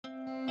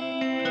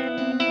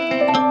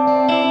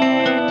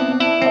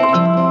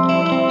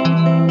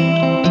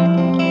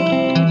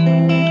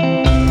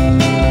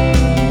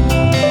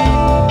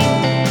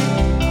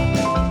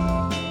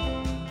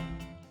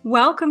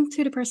Welcome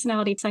to the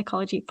Personality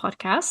Psychology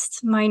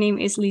Podcast. My name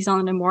is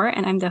Lisanne de Moor,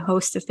 and I'm the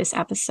host of this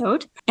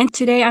episode. And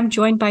today I'm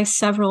joined by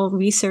several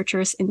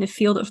researchers in the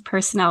field of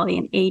personality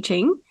and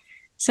aging.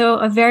 So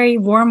a very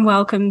warm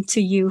welcome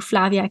to you,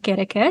 Flavia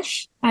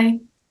Chereches. Hi.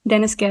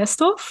 Denis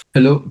Gerstorf.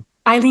 Hello.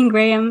 Eileen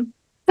Graham.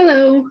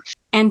 Hello.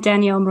 And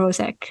Daniel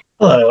Mroczek.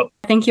 Hello.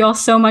 Thank you all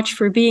so much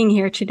for being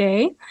here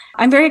today.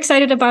 I'm very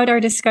excited about our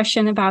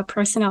discussion about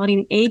personality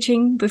and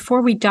aging.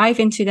 Before we dive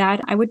into that,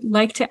 I would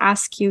like to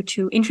ask you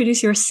to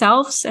introduce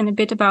yourselves and a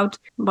bit about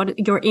what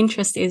your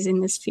interest is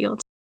in this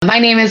field. My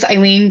name is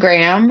Eileen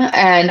Graham,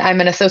 and I'm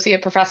an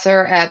associate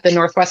professor at the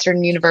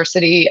Northwestern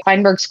University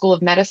Feinberg School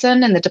of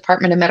Medicine in the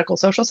Department of Medical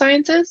Social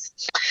Sciences.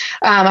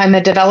 I'm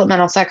a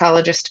developmental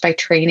psychologist by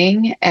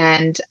training,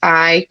 and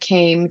I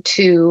came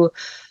to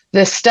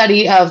the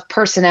study of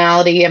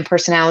personality and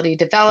personality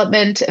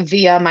development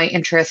via my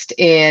interest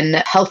in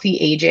healthy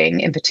aging.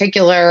 In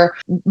particular,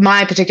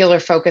 my particular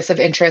focus of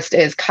interest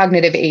is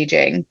cognitive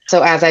aging.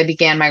 So as I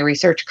began my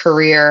research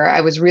career,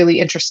 I was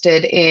really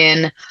interested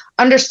in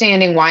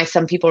understanding why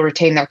some people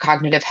retain their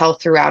cognitive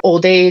health throughout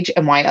old age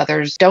and why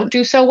others don't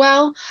do so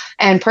well.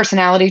 And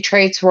personality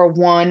traits were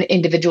one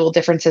individual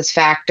differences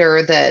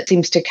factor that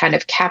seems to kind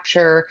of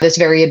capture this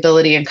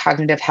variability in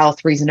cognitive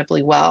health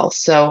reasonably well.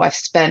 So I've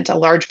spent a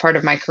large part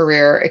of my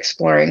career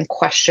exploring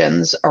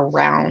questions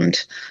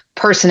around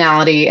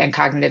personality and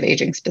cognitive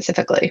aging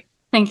specifically.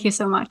 Thank you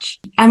so much.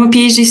 I'm a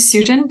PhD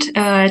student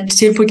at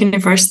Tilburg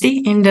University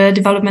in the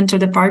developmental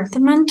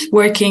department,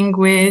 working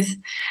with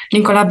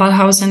Nicola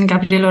Ballhausen,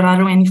 Gabriele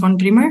Oraro, and Yvonne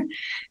Brimmer.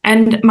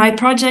 And my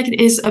project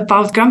is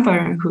about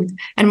grandparenthood,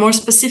 and more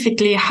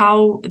specifically,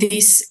 how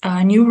this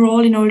new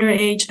role in older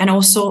age and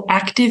also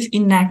active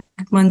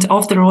enactment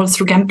of the role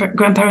through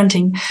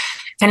grandparenting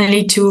can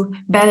lead to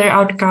better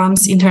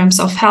outcomes in terms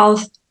of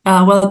health,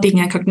 well-being,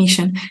 and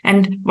cognition.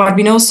 And what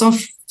we know so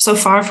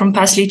far from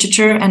past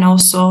literature and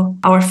also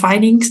our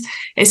findings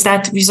is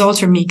that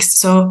results are mixed.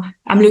 So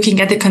I'm looking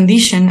at the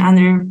condition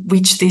under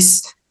which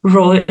this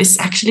role is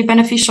actually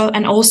beneficial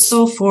and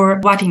also for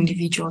what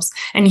individuals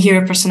and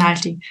here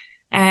personality.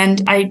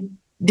 And I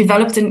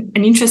developed an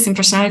interest in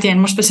personality and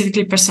more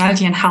specifically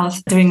personality and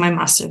health during my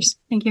master's.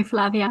 Thank you,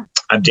 Flavia.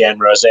 I'm Dan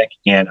Mroczek,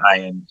 and I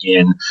am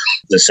in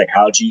the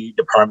psychology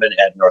department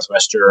at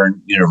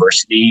Northwestern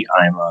University.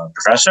 I'm a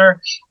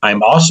professor.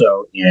 I'm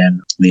also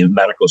in the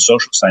medical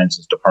social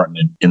sciences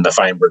department in the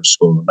Feinberg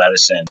School of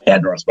Medicine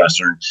at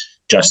Northwestern,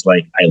 just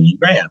like Eileen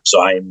Graham.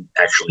 So I'm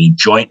actually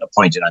joint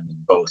appointed. I'm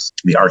in both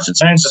the Arts and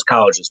Sciences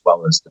College as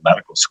well as the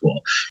medical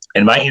school.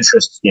 And my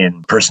interests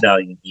in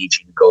personality and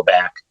aging go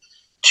back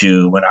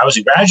to when I was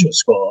in graduate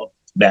school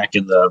back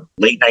in the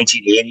late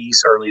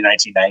 1980s, early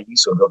 1990s,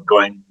 so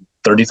going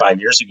 35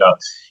 years ago.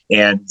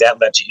 And that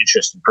led to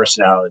interest in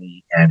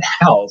personality and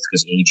health,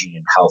 because aging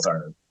and health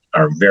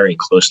are very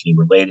closely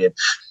related.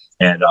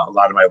 And a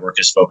lot of my work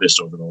is focused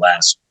over the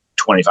last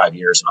 25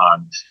 years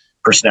on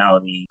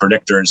personality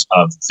predictors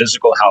of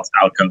physical health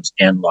outcomes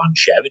and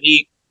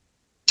longevity.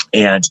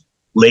 And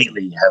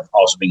lately have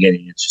also been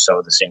getting into some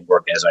of the same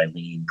work as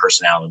Eileen,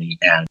 personality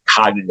and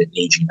cognitive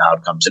aging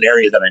outcomes, an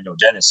area that I know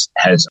Denis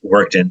has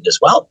worked in as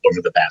well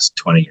over the past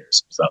 20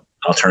 years. So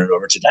I'll turn it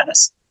over to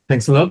Denis.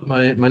 Thanks a lot.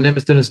 My name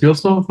is Denis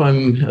Gerstorf.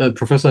 I'm a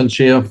professor and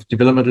chair of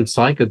developmental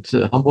psych at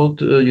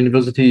Humboldt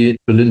University,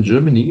 Berlin,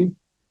 Germany.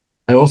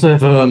 I also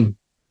have an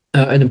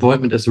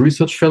appointment as a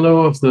research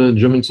fellow of the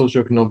German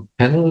Socioeconomic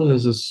Panel.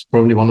 This is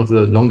probably one of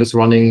the longest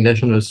running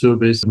national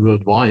surveys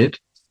worldwide.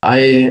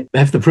 I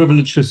have the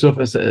privilege to serve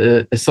as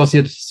an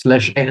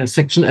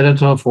associate/section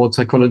editor for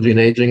psychology and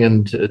aging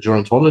and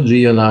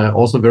gerontology. And I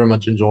also very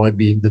much enjoy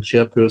being the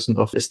chairperson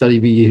of a study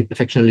we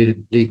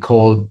affectionately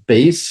call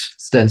BASE,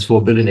 stands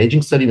for Berlin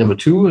Aging Study number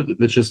 2,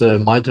 which is a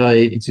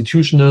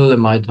multi-institutional and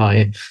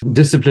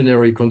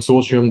multi-disciplinary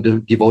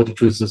consortium devoted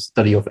to the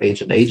study of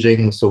age and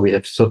aging. So we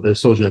have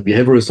social and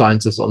behavioral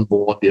sciences on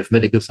board. We have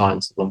medical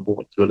sciences on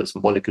board, as well as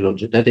molecular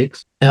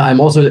genetics.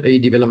 I'm also a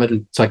developmental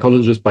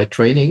psychologist by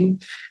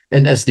training.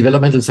 And as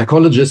developmental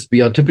psychologists,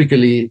 we are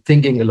typically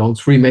thinking along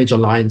three major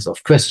lines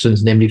of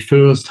questions. Namely,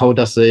 first, how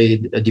does a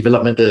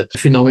developmental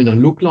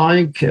phenomenon look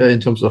like in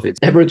terms of its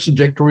average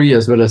trajectory,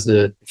 as well as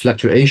the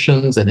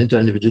fluctuations and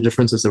inter-individual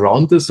differences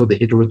around this, so the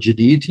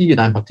heterogeneity. And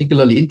I'm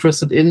particularly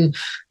interested in,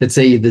 let's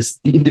say, the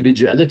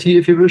individuality,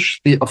 if you wish,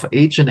 of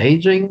age and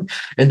aging.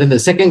 And then the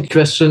second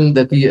question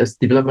that we as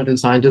developmental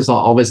scientists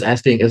are always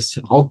asking is,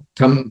 how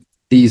come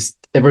these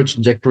average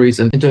trajectories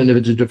and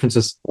inter-individual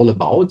differences all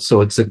about? So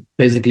it's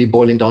basically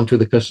boiling down to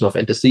the question of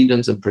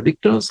antecedents and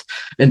predictors.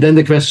 And then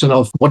the question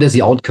of what is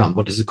the outcome?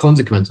 What is the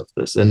consequence of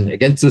this? And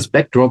against this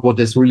backdrop, what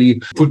has really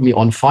put me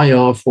on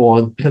fire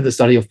for the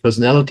study of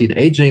personality and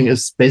aging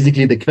is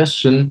basically the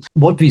question,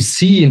 what we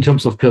see in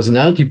terms of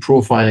personality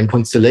profile and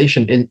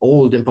constellation in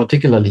old and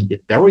particularly in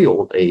very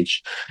old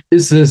age.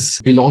 Is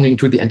this belonging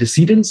to the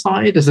antecedent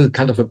side? Is it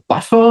kind of a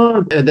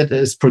buffer that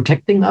is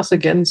protecting us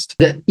against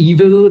the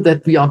evil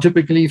that we are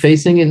typically facing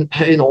increasing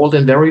in old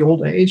and very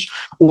old age?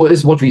 Or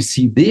is what we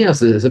see there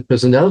as a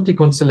personality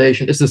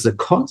constellation, is this a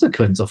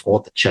consequence of all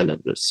the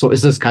challenges? So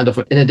is this kind of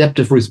an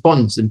adaptive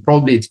response? And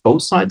probably it's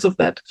both sides of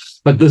that.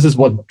 But this is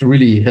what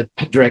really had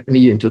dragged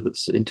me into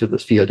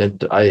this field.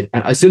 And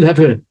I still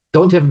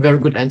don't have a very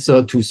good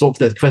answer to solve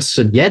that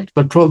question yet,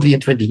 but probably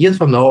in 20 years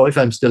from now, if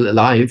I'm still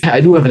alive,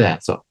 I do have an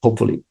answer,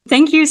 hopefully.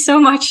 Thank you so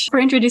much for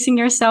introducing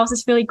yourselves.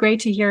 It's really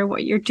great to hear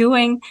what you're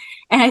doing.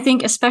 And I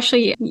think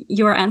especially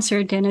your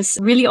answer, Denis,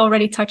 really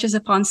already touches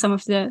upon some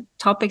of the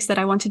topics that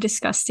I want to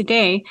discuss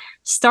today,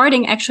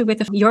 starting actually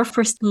with your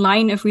first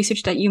line of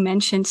research that you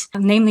mentioned,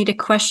 namely the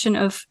question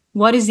of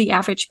what is the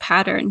average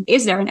pattern?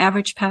 Is there an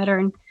average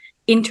pattern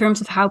in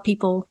terms of how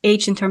people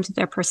age in terms of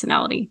their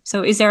personality?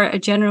 So is there a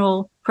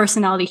general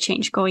personality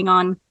change going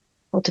on?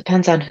 Well, it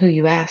depends on who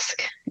you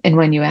ask and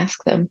when you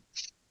ask them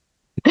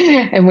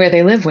and where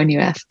they live when you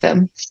ask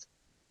them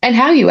and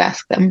how you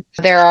ask them.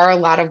 There are a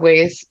lot of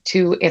ways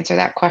to answer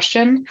that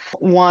question.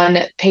 One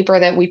paper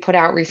that we put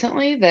out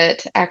recently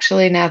that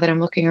actually, now that I'm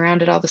looking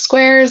around at all the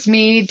squares,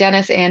 me,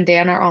 Denis, and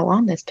Dan are all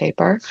on this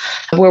paper,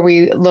 where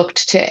we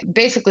looked to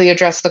basically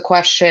address the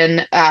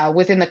question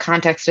within the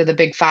context of the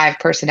big 5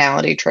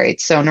 personality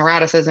traits. So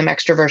neuroticism,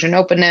 extroversion,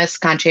 openness,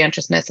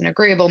 conscientiousness, and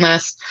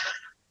agreeableness.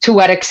 To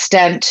what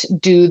extent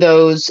do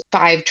those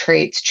 5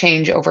 traits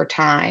change over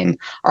time?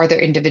 Are there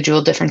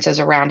individual differences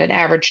around an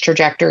average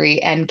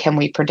trajectory, and can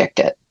we predict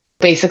it?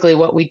 Basically,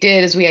 what we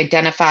did is we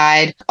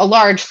identified a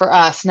large, for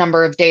us,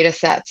 number of data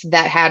sets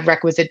that had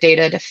requisite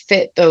data to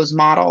fit those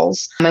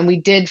models. And we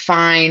did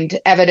find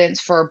evidence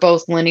for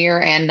both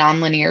linear and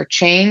nonlinear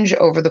change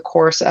over the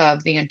course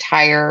of the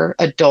entire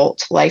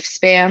adult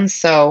lifespan.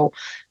 So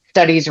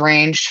studies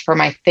ranged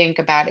from, I think,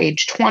 about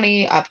age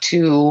 20 up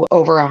to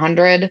over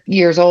 100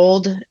 years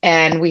old.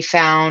 And we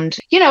found,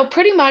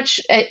 pretty much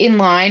in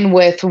line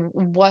with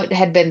what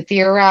had been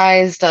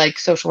theorized, like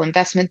social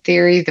investment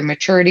theory, the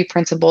maturity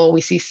principle.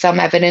 We see some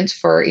evidence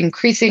for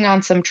increasing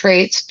on some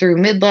traits through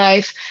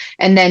midlife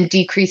and then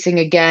decreasing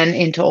again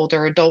into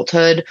older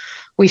adulthood.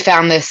 We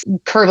found this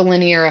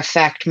curvilinear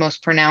effect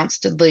most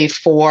pronouncedly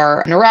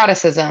for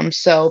neuroticism.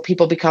 So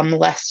people become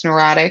less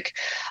neurotic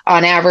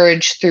on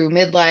average through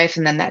midlife,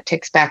 and then that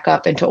ticks back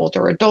up into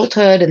older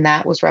adulthood. And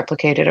that was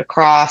replicated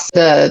across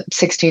the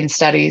 16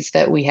 studies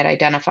that we had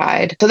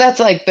identified. So that's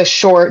like the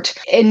short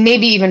and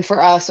maybe even for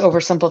us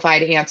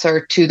oversimplified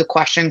answer to the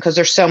question, because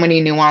there's so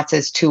many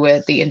nuances to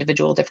it, the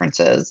individual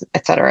differences,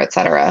 et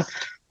cetera,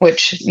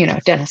 which,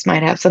 Denis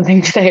might have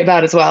something to say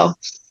about as well.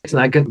 And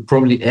I can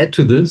probably add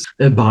to this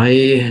by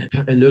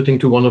alerting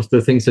to one of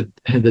the things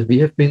that we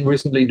have been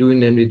recently doing,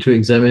 namely to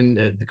examine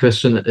the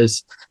question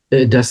is,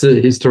 does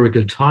the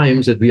historical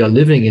times that we are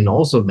living in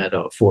also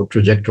matter for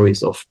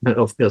trajectories of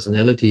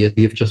personality? And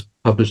we have just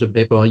published a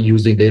paper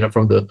using data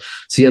from the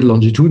Seattle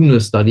longitudinal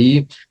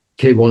study,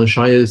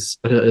 K1-Shire's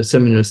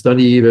seminal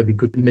study, where we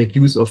could make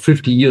use of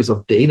 50 years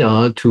of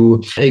data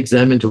to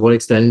examine to what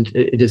extent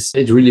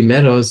it really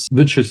matters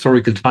which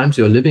historical times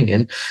you're living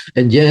in.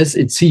 And yes,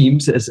 it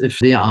seems as if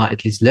there are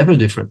at least level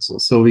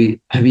differences. So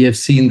we have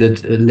seen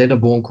that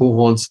later-born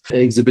cohorts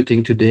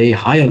exhibiting today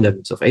higher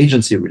levels of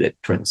agency-related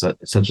trends,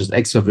 such as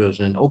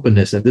extroversion and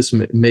openness. And this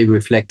may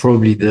reflect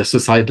probably the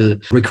societal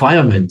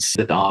requirements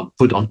that are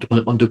put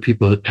onto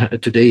people.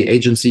 Today,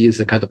 agency is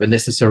a kind of a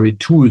necessary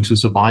tool to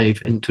survive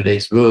in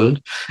today's world.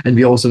 And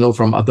we also know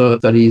from other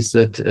studies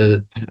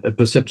that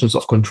perceptions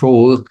of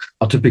control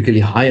are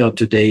typically higher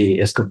today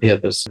as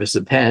compared with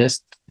the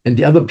past. And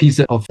the other piece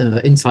of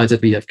insights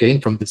that we have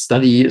gained from the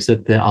study is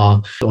that there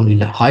are only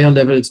higher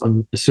levels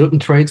on certain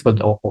traits, but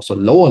also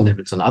lower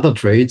levels on other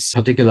traits,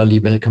 particularly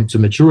when it comes to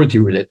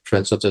maturity-related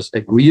traits, such as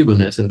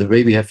agreeableness. And the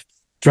way we have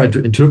tried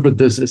to interpret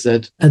this is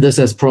that this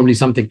has probably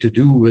something to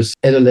do with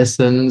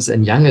adolescents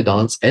and young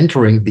adults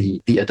entering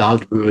the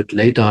adult world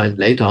later and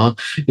later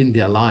in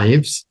their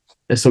lives.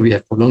 So we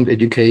have prolonged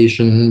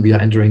education, we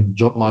are entering the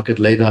job market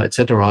later,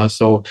 etc.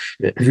 So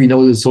we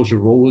know the social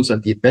roles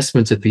and the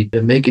investments that we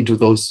make into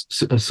those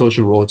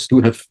social roles do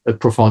have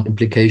profound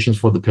implications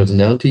for the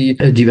personality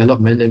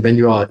development. And when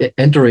you are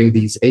entering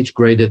these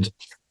age-graded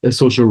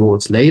social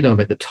roles later,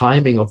 when the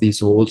timing of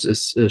these roles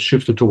is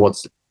shifted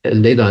towards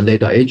later and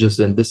later ages,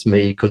 then this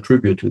may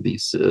contribute to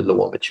these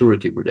lower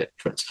maturity-related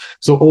trends.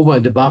 So over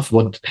and above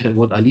what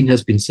Eileen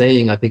has been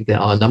saying, I think there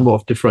are a number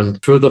of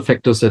different further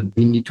factors that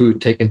we need to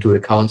take into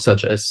account,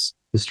 such as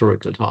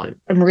historical time.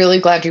 I'm really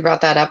glad you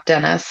brought that up,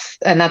 Denis.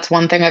 And that's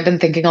one thing I've been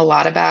thinking a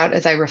lot about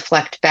as I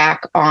reflect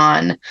back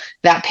on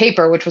that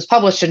paper, which was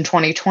published in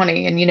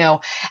 2020.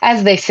 And,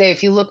 as they say,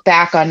 if you look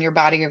back on your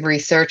body of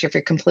research, if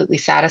you're completely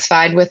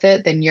satisfied with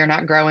it, then you're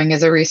not growing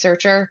as a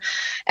researcher.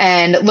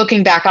 And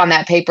looking back on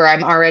that paper,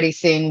 I'm already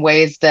seeing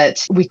ways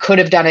that we could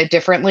have done it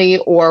differently,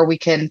 or we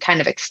can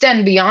kind of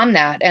extend beyond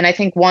that. And I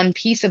think one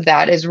piece of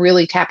that is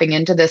really tapping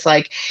into this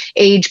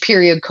age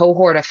period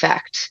cohort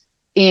effect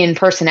in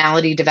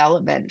personality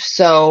development.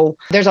 So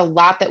there's a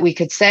lot that we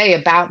could say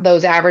about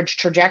those average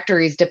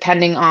trajectories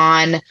depending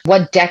on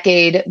what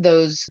decade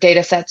those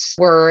data sets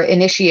were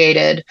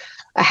initiated.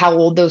 how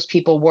old those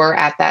people were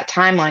at that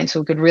timeline so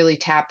we could really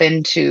tap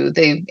into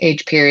the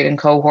age period and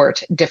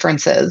cohort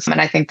differences.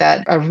 And I think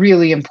that a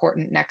really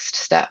important next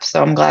step.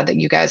 So I'm glad that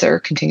you guys are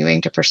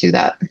continuing to pursue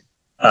that.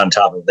 On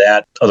top of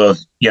that, although,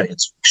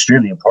 it's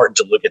extremely important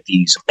to look at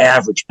these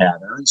average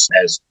patterns,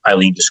 as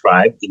Eileen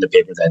described in the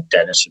paper that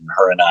Denis and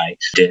her and I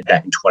did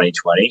back in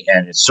 2020.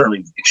 And it's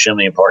certainly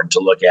extremely important to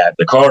look at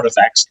the cohort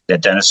effects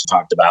that Denis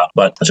talked about.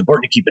 But it's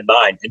important to keep in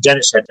mind, and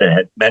Denis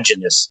had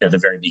mentioned this at the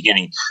very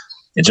beginning,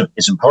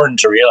 it's important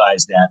to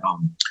realize that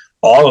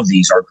all of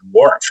these are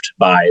dwarfed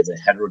by the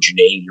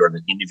heterogeneity or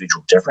the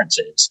individual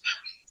differences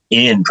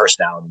in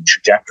personality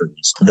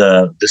trajectories.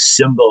 The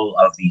symbol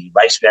of the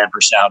lifespan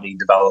personality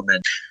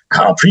development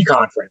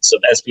pre-conference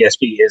of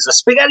SPSP is a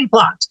spaghetti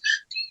plot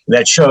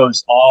that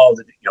shows all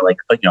the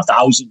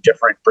 1,000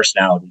 different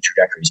personality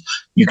trajectories.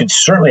 You can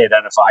certainly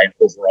identify an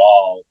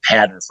overall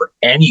pattern for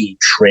any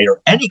trait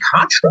or any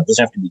construct. It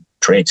doesn't have to be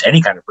traits,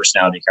 any kind of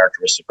personality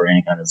characteristic or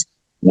any kind of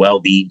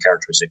well-being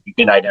characteristic. You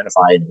can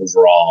identify an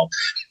overall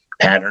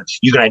pattern.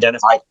 You can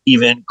identify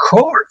even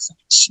cohort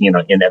effects,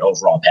 in that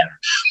overall pattern.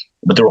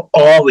 But there will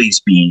always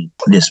be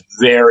this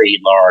very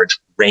large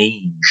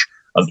range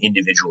of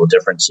individual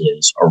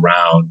differences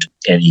around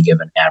any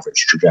given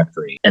average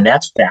trajectory. And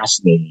that's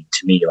fascinating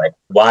to me. Like,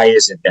 why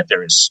is it that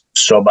there is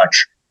so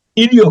much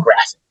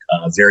ideographic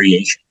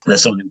variation?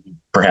 That's something we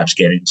can perhaps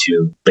get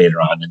into later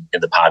on in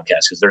the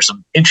podcast, because there's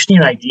some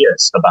interesting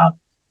ideas about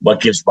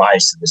what gives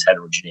rise to this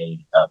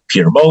heterogeneity.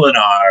 Peter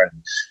Molinar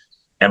and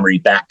Emery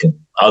Beck and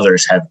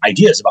others have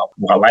ideas about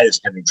why this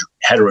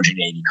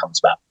heterogeneity comes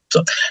about.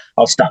 So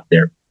I'll stop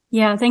there.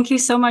 Yeah, thank you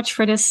so much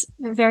for this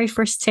very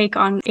first take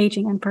on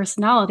aging and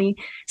personality.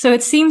 So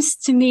it seems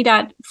to me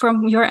that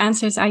from your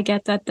answers, I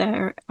get that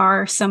there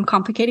are some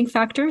complicating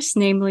factors,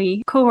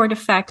 namely cohort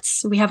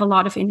effects. We have a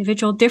lot of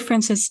individual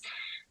differences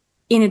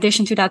in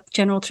addition to that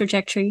general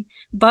trajectory.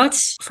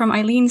 But from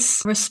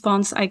Eileen's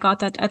response, I got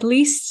that at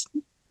least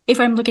if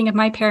I'm looking at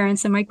my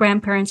parents and my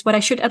grandparents, what I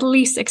should at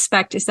least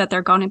expect is that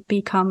they're going to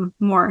become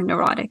more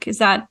neurotic. Is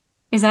that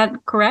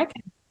correct?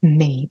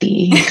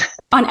 Maybe.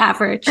 On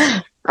average.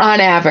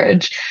 On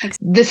average.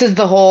 This is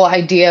the whole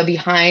idea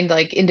behind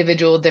like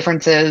individual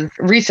differences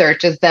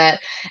research, is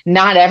that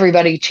not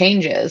everybody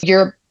changes.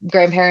 Your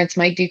grandparents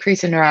might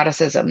decrease in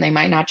neuroticism. They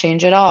might not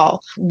change at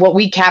all. What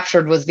we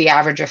captured was the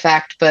average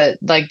effect. But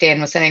like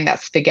Dan was saying, that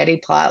spaghetti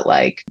plot,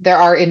 like there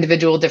are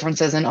individual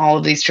differences in all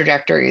of these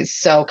trajectories.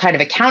 So kind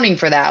of accounting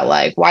for that,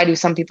 like why do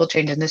some people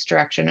change in this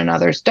direction and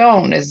others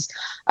don't, is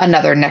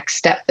another next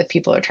step that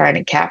people are trying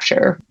to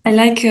capture. I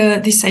like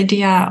this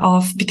idea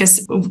of,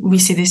 because we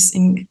see this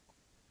in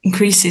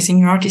increases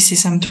in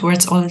neuroticism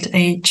towards old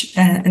age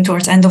and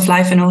towards end of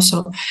life, and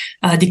also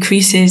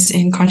decreases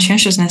in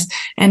conscientiousness.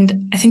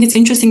 And I think it's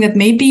interesting that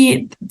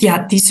maybe,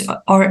 these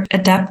are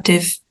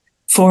adaptive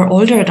for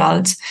older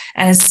adults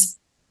as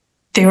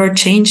they are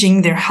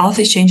changing, their health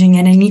is changing,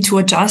 and they need to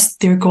adjust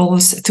their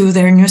goals to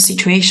their new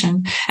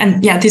situation.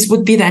 And this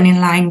would be then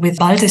in line with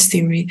Balte's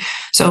theory.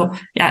 So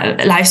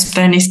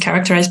lifespan is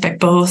characterized by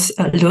both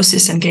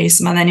losses and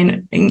gains. And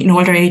then in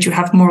older age, you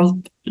have more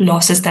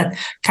losses that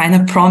kind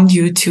of prompt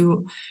you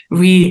to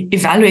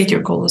reevaluate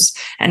your goals.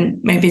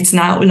 And maybe it's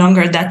no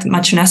longer that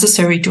much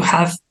necessary to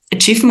have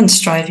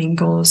achievement-striving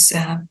goals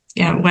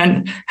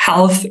when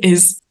health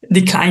is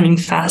declining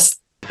fast.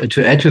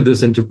 To add to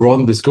this and to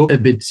broaden the scope a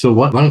bit, so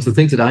one of the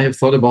things that I have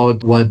thought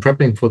about while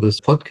prepping for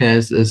this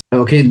podcast is,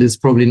 let's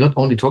probably not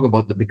only talk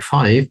about the big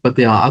five, but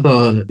there are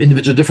other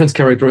individual difference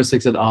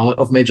characteristics that are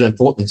of major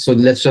importance. So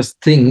let's just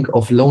think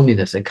of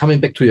loneliness. And coming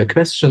back to your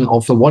question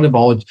of what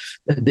about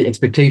the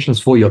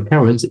expectations for your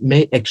parents, it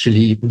may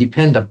actually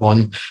depend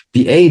upon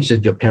the age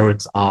that your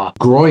parents are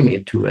growing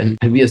into. And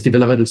we as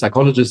developmental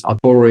psychologists are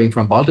borrowing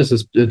from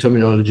Baltes'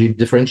 terminology,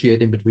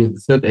 differentiating between the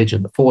third age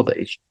and the fourth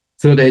age.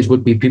 Third age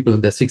would be people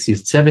in their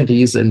 60s,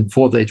 70s, and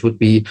fourth age would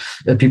be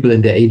people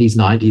in their 80s,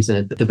 90s,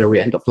 and at the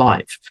very end of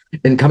life.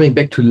 And coming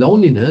back to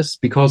loneliness,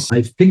 because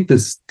I picked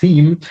this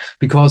theme,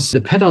 because the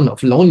pattern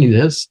of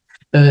loneliness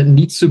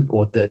needs to,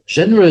 or the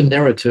general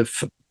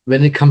narrative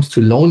when it comes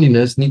to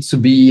loneliness needs to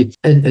be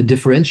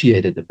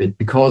differentiated a bit,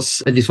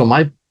 because at least from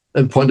my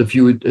point of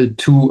view,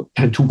 to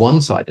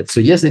one-sided. So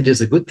yes, it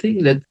is a good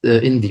thing that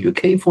in the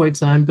UK, for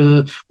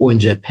example, or in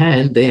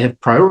Japan, they have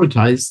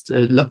prioritized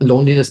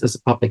loneliness as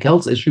a public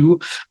health issue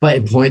by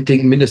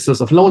appointing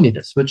ministers of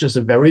loneliness, which is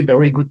a very,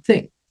 very good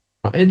thing.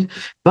 Right.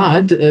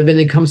 But when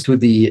it comes to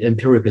the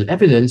empirical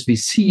evidence, we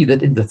see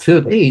that in the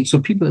third age,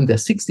 so people in their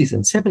 60s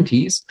and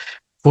 70s,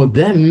 for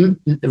them,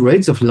 the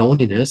rates of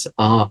loneliness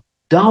are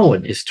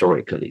down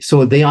historically.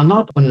 So they are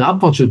not on an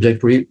upward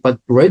trajectory, but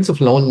rates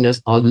of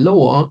loneliness are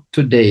lower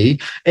today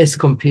as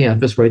compared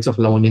with rates of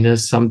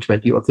loneliness some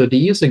 20 or 30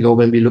 years ago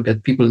when we look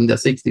at people in their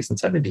 60s and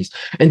 70s.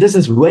 And this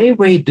is way,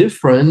 way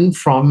different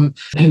from,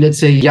 let's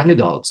say, young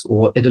adults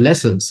or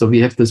adolescents. So we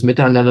have this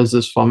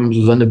meta-analysis from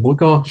Lisanne de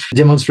Moor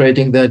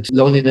demonstrating that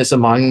loneliness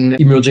among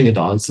emerging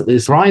adults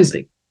is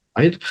rising.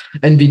 right?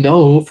 And we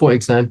know, for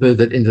example,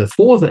 that in the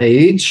fourth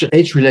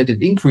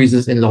age-related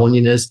increases in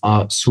loneliness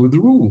are through the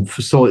roof.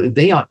 So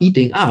they are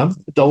eating up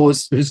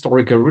those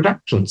historical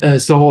reductions.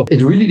 So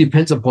it really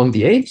depends upon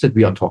the age that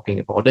we are talking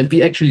about. And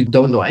we actually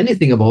don't know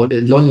anything about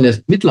loneliness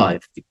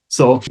midlife.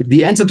 So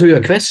the answer to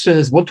your question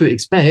is what to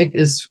expect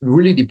is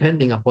really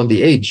depending upon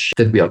the age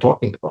that we are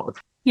talking about.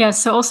 Yeah,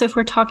 so also if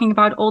we're talking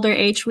about older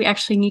age, we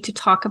actually need to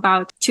talk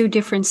about two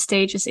different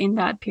stages in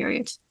that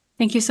period.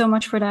 Thank you so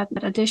much for that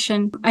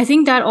addition. I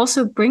think that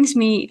also brings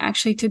me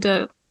actually to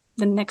the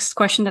next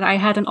question that I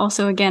had, and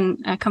also again,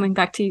 coming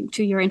back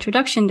to your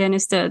introduction,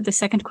 Dennis, the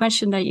second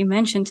question that you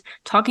mentioned,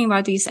 talking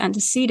about these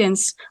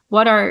antecedents,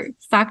 what are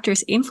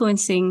factors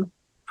influencing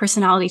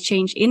personality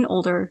change in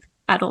older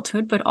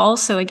adulthood, but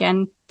also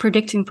again,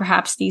 predicting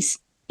perhaps these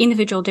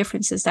individual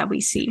differences that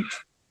we see?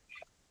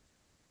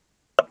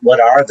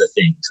 What are the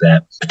things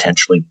that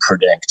potentially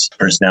predict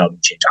personality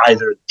change,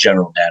 either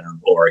general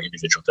pattern or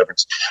individual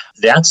difference?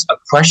 That's a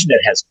question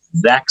that has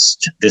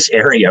vexed this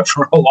area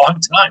for a long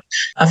time.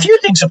 A few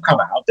things have come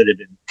out that have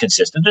been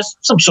consistent. There's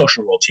some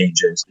social role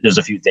changes. There's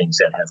a few things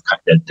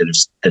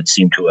that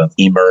seem to have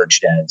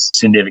emerged as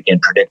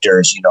significant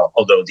predictors.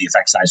 Although the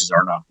effect sizes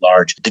are not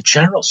large, the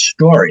general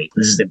story.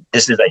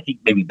 This is I think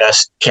maybe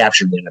best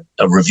captured in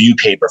a review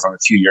paper from a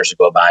few years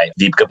ago by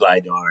Wiebke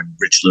Bleidorn,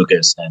 Rich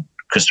Lucas, and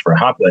Christopher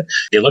Hopwood.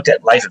 They looked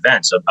at life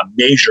events, a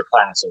major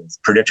class of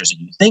predictors that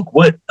you think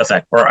would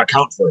affect or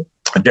account for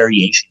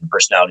variation in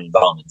personality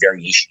development,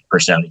 variation in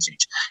personality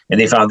change. And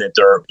they found that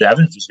the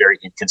evidence was very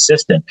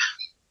inconsistent.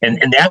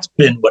 And that's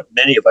been what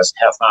many of us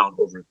have found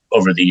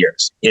over the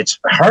years. It's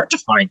hard to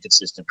find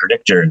consistent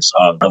predictors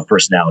of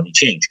personality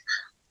change.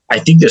 I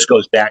think this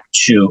goes back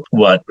to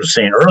what I was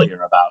saying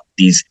earlier about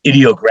these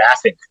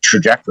idiographic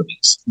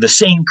trajectories. The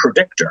same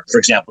predictor, for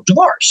example,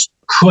 divorce,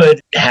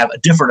 could have a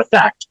different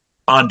effect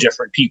on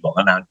different people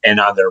and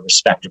on their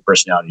respective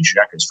personality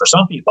trajectories. For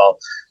some people,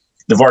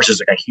 divorce is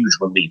like a huge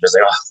relief. It's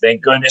like, oh,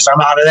 thank goodness I'm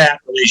out of that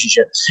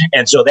relationship.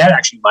 And so that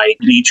actually might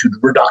lead to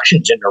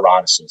reductions in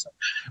neuroticism.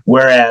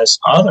 Whereas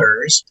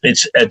others,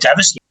 it's a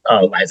devastating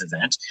life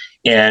event,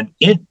 and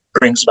it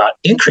brings about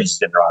increases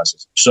in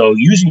neuroticism. So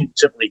using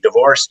simply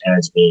divorce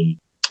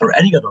or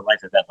any other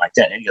life event like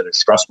that, any other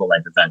stressful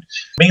life event,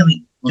 may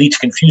lead to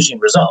confusing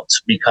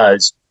results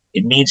because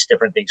it means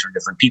different things for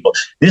different people.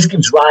 This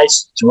gives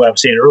rise to what I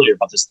was saying earlier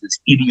about this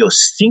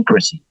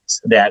idiosyncrasies,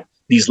 that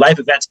these life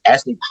events,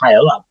 as they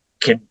pile up,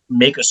 can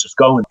make us just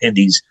go in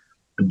these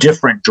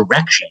different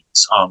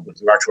directions with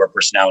regard to our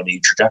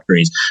personality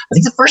trajectories. I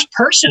think the first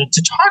person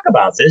to talk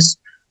about this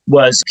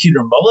was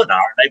Peter Molinar,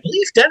 and I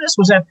believe Dennis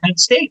was at Penn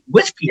State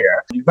with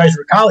Peter. You guys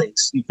were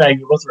colleagues. In fact,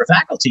 you both were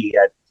faculty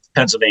at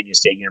Pennsylvania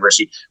State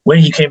University when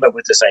he came up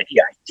with this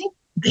idea. I think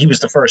he was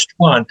the first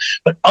one,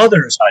 but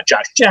others,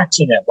 Josh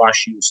Jackson at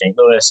WashU St.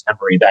 Louis,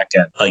 Emory Beck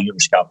at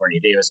University of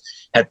California, Davis,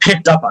 have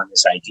picked up on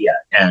this idea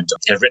and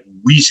have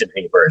written recent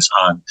papers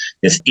on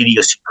this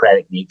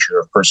idiosyncratic nature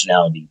of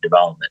personality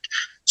development.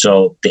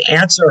 So the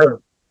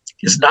answer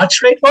is not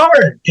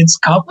straightforward. It's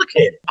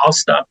complicated. I'll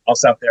stop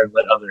there and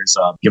let others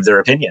give their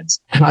opinions.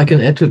 I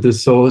can add to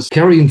this. So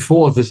carrying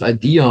forward this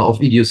idea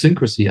of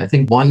idiosyncrasy, I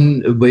think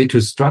one way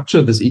to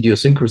structure this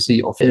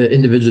idiosyncrasy of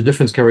individual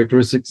difference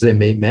characteristics they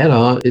may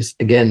matter is,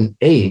 again,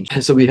 age.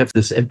 So we have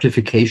this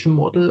amplification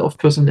model of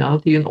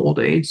personality in old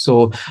age.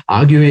 So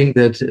arguing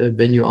that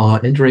when you are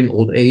entering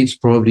old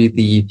age, probably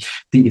the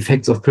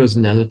effects of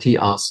personality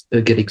are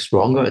getting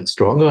stronger and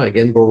stronger.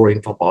 Again,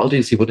 borrowing from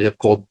Baldi, he would have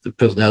called the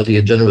personality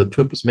a general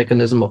purpose mechanism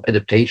of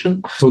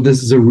adaptation. So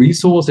this is a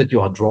resource that you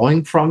are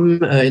drawing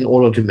from in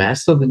order to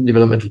master the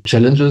developmental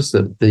challenges,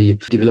 the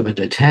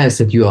developmental tasks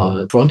that you are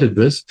confronted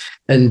with.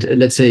 And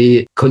let's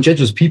say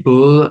conscientious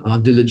people are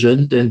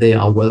diligent and they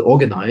are well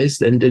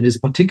organized. And it is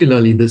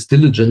particularly this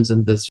diligence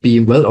and this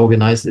being well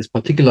organized is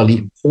particularly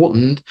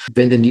important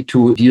when they need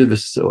to deal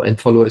with and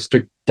follow a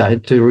strict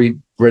dietary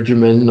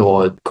regimen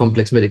or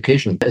complex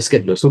medication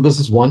schedule. So this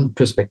is one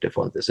perspective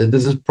on this. And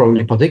this is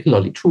probably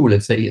particularly true,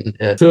 let's say,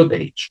 in third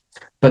age.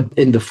 But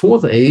in the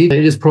fourth age,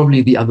 it is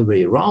probably the other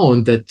way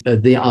around, that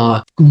there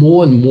are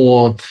more and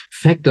more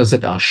factors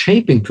that are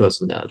shaping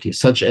personality,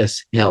 such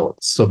as health.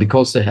 So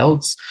because the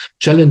health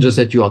challenges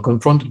that you are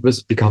confronted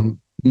with become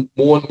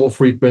more and more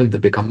frequent, they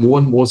become more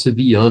and more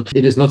severe,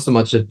 it is not so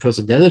much that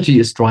personality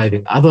is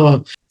driving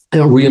other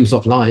realms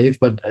of life,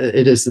 but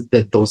it is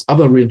that those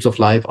other realms of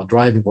life are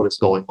driving what is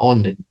going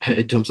on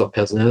in terms of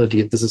personality.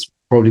 And this is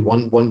probably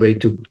one way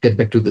to get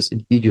back to this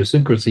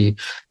idiosyncrasy.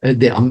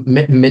 There are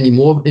many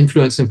more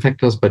influencing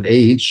factors, but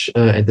age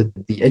and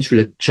the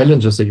age-related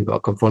challenges that you are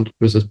confronted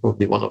with is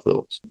probably one of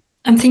those.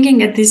 I'm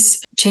thinking at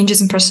these changes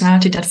in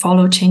personality that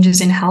follow changes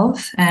in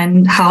health,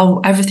 and how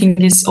everything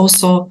is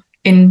also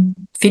in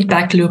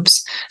feedback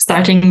loops,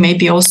 starting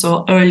maybe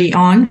also early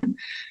on.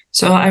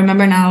 So I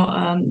remember now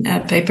a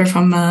paper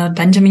from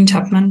Benjamin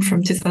Chapman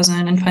from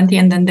 2020,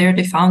 and then there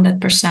they found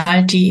that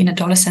personality in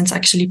adolescence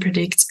actually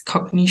predicts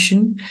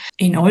cognition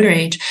in older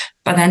age.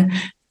 But then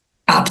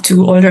up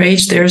to older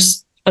age,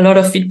 there's a lot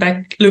of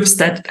feedback loops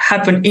that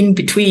happen in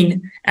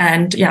between.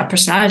 And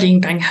personality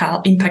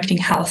impacting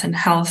health and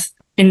health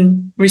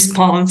in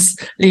response,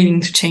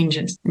 leading to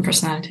changes in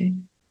personality.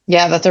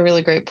 Yeah, that's a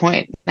really great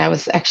point. I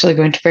was actually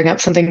going to bring up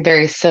something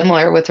very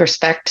similar with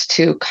respect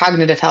to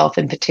cognitive health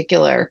in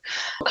particular,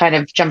 kind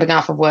of jumping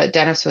off of what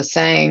Denis was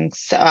saying.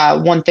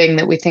 One thing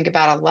that we think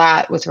about a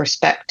lot with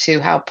respect to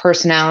how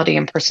personality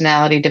and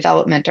personality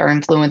development are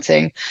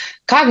influencing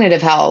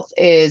cognitive health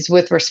is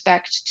with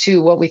respect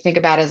to what we think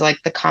about as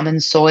like the common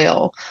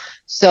soil.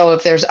 So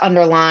if there's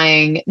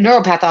underlying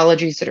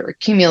neuropathologies that are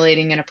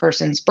accumulating in a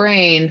person's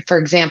brain, for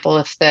example,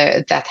 if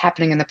that's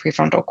happening in the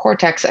prefrontal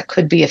cortex, that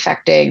could be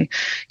affecting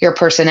your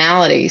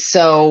personality.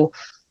 So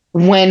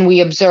when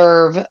we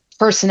observe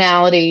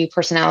personality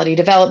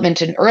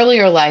development in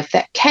earlier life,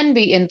 that can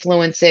be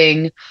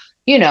influencing,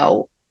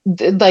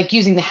 like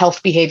using the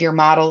health behavior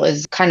model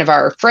as kind of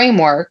our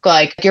framework,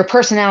 like your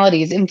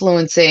personality is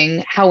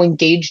influencing how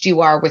engaged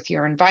you are with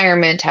your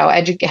environment, how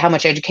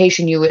much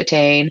education you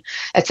attain,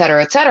 et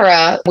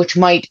cetera, which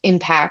might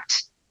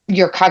impact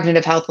your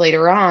cognitive health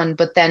later on.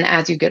 But then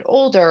as you get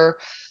older,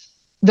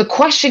 the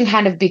question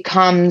kind of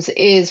becomes,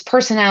 is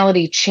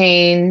personality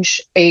change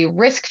a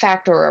risk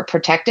factor or a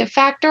protective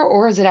factor,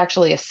 or is it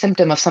actually a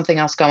symptom of something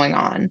else going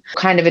on?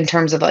 Kind of in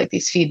terms of like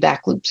these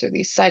feedback loops or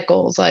these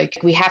cycles, like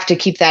we have to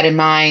keep that in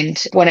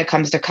mind when it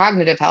comes to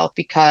cognitive health,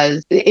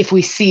 because if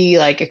we see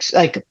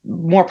like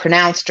more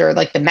pronounced or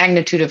like the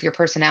magnitude of your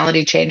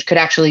personality change could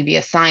actually be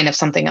a sign of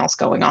something else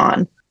going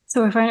on.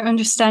 So if I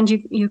understand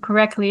you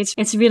correctly,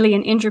 it's really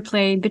an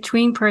interplay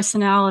between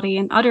personality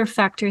and other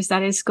factors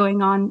that is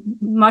going on,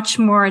 much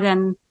more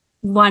than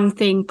one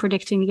thing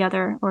predicting the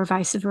other or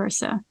vice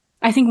versa.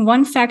 I think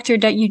one factor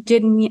that you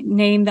didn't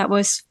name that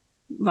was,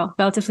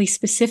 relatively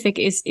specific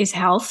is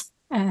health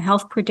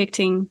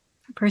predicting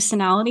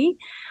personality.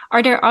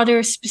 Are there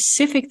other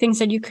specific things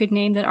that you could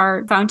name that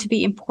are found to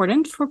be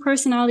important for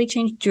personality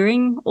change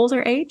during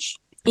older age,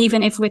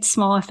 even if with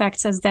small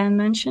effects, as Dan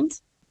mentioned?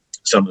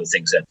 Some of the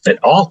things that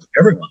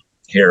everyone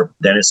here,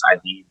 Denis,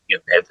 Eileen,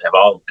 have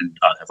all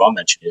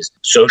mentioned is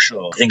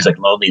social things like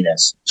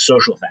loneliness,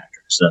 social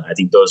factors. I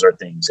think those are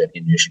things that,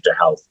 in addition to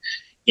health,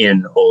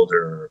 in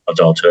older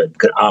adulthood,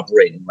 could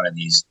operate in one of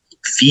these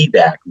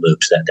feedback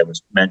loops that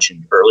was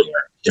mentioned earlier.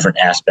 Different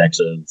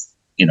aspects of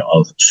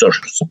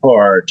social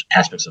support,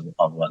 aspects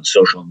of one's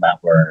social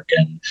network,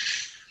 and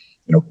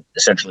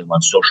essentially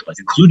one's social life,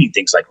 including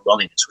things like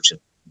loneliness, which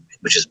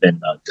has been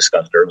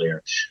discussed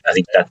earlier. I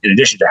think that in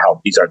addition to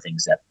health, these are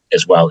things that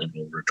as well in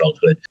older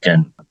adulthood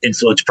can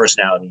influence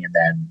personality, and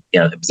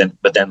then,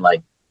 but then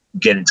like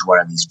get into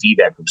one of these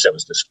feedback loops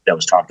that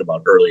was talked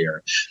about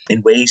earlier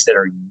in ways that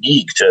are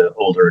unique to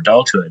older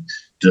adulthood,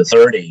 to the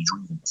third age or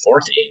even the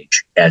fourth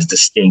age, as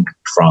distinct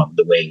from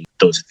the way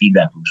those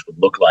feedback loops would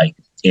look like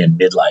in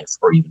midlife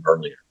or even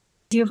earlier.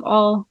 You've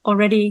all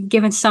already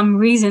given some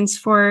reasons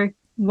for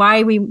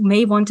why we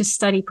may want to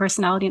study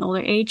personality in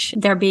older age,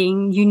 there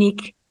being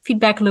unique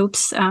feedback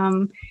loops,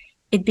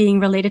 it being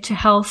related to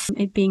health,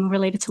 it being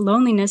related to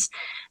loneliness.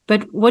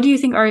 But what do you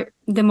think are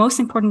the most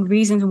important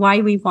reasons why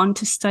we want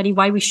to study,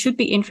 why we should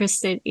be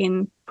interested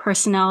in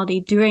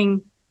personality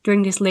during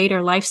this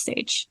later life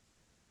stage,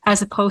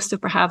 as opposed to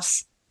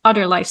perhaps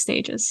other life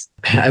stages?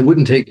 I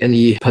wouldn't take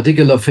any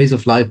particular phase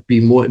of life be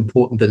more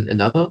important than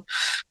another.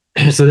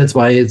 So that's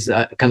why it's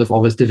kind of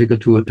always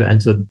difficult to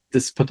answer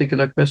this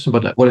particular question.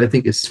 But what I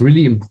think is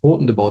really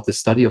important about the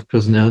study of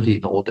personality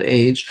in old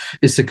age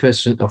is the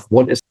question of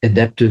what is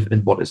adaptive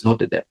and what is not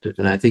adaptive.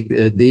 And I think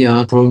they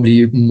are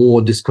probably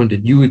more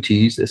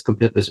discontinuities as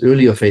compared with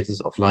earlier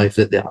phases of life,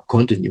 that there are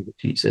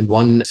continuities. And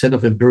one set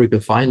of empirical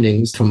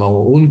findings from our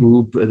own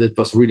group that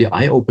was really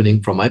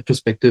eye-opening from my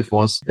perspective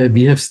was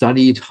we have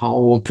studied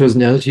how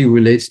personality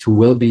relates to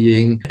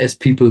well-being as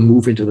people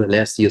move into the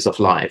last years of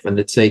life. And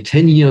let's say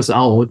 10 years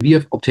out, we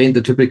have obtained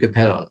the typical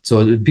pattern.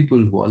 So the people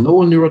who are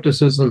low on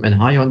neuroticism and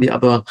high on the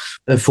other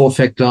four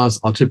factors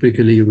are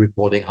typically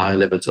reporting higher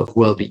levels of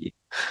well-being.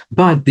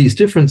 But these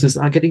differences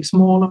are getting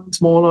smaller and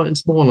smaller and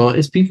smaller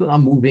as people are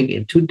moving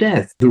into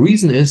death. The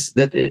reason is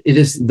that it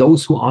is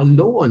those who are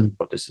low on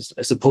neuroticism,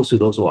 as opposed to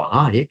those who are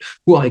high,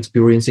 who are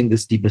experiencing the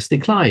steepest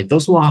decline.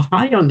 Those who are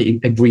high on the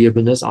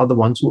agreeableness are the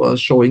ones who are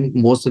showing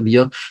more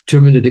severe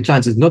terminal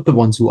declines. It's not the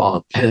ones who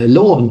are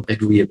low on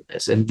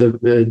agreeableness.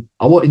 And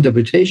our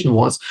interpretation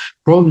was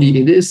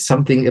probably it is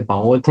something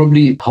about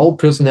probably how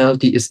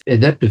personality is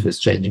adaptive is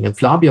changing. And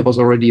Flavia was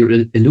already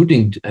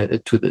alluding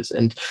to this.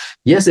 And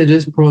yes, it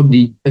is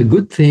probably a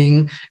good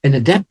thing, an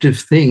adaptive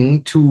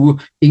thing to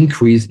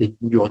increase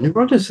your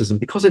neuroticism,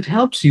 because it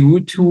helps you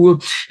to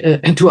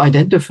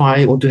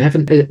identify or to have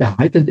a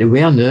heightened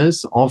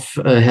awareness of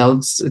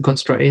health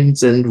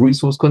constraints and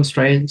resource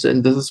constraints.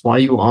 And this is why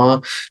you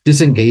are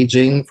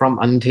disengaging from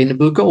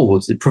unattainable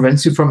goals. It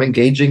prevents you from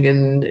engaging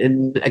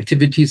in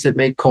activities that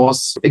may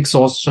cause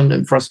exhaustion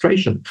and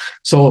frustration.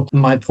 So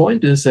my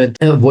point is that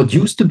what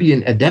used to be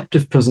an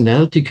adaptive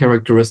personality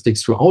characteristic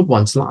throughout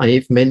one's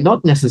life may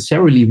not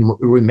necessarily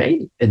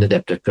remain an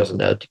adaptive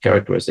personality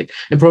characteristic.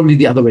 And probably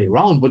the other way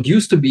around, what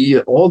used to be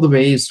all the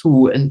way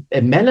through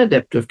a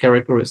maladaptive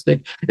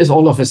characteristic is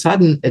all of a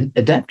sudden an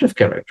adaptive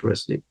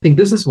characteristic. I think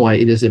this is why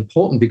it is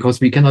important,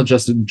 because we cannot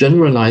just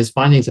generalize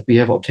findings that we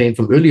have obtained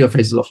from earlier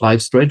phases of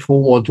life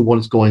straightforward to what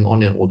is going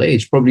on in old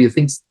age. Probably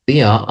things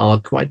there are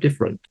quite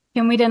different.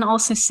 Can we then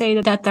also say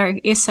that there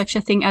is such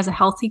a thing as a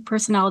healthy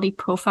personality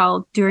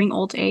profile during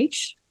old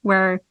age,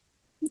 where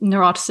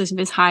neuroticism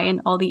is high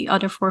and all the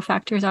other 4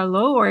 factors are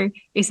low, or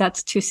is that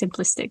too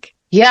simplistic?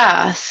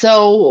 Yeah.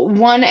 So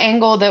one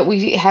angle that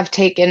we have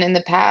taken in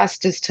the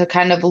past is to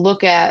kind of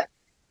look at,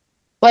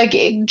 like,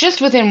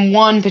 just within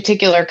one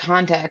particular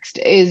context,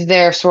 is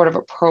there sort of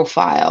a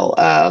profile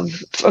of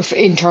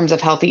in terms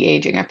of healthy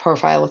aging, a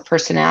profile of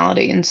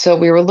personality? And so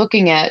we were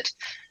looking at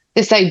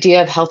this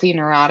idea of healthy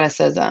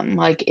neuroticism.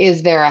 Like,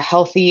 is there a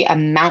healthy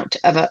amount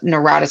of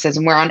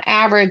neuroticism where on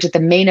average at the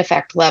main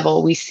effect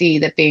level, we see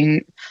that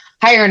being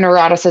higher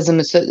neuroticism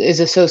is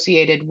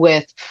associated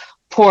with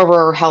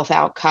poorer health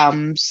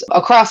outcomes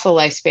across the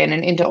lifespan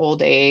and into old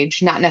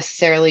age, not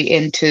necessarily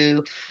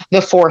into the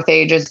 4th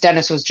age, as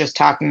Denis was just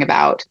talking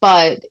about.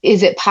 But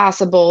is it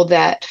possible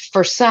that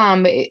for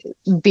some,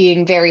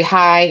 being very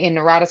high in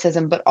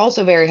neuroticism, but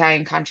also very high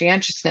in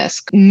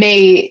conscientiousness,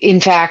 may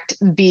in fact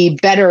be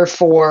better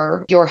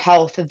for your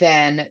health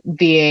than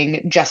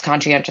being just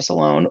conscientious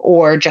alone,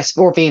 or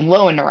being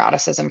low in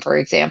neuroticism, for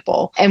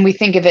example? And we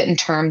think of it in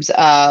terms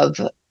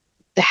of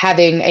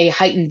having a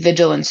heightened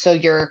vigilance. So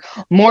you're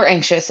more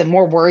anxious and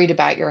more worried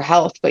about your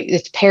health, but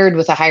it's paired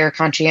with a higher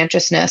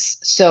conscientiousness.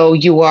 So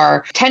you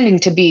are tending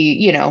to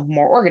be,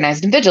 more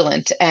organized and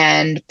vigilant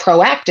and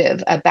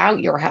proactive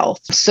about your health.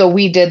 So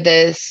we did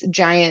this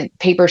giant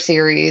paper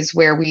series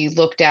where we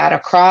looked at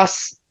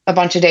across a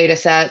bunch of data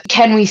sets.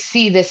 Can we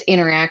see this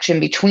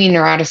interaction between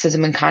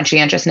neuroticism and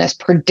conscientiousness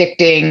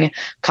predicting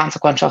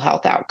consequential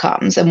health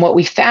outcomes? And what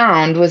we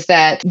found was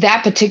that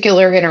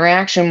particular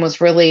interaction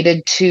was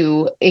related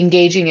to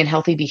engaging in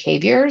healthy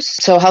behaviors.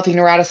 So healthy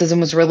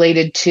neuroticism was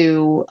related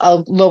to a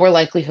lower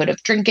likelihood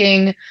of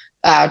drinking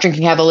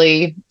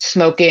heavily,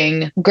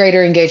 smoking,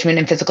 greater engagement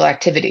in physical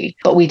activity.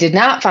 But we did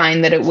not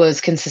find that it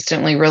was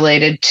consistently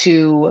related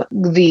to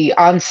the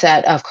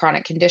onset of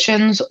chronic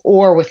conditions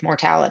or with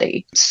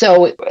mortality.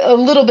 So a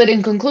little bit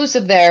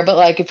inconclusive there, but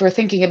like if we're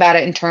thinking about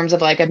it in terms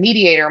of like a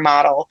mediator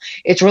model,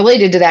 it's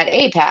related to that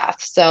A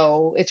path.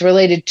 So it's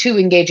related to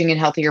engaging in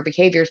healthier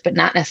behaviors, but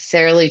not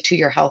necessarily to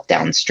your health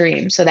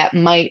downstream. So that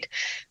might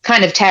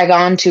kind of tag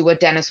on to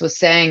what Denis was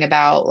saying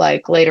about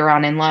like later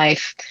on in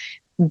life.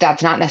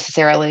 That's not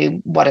necessarily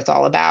what it's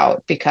all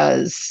about,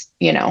 because,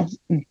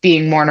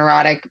 being more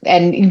neurotic.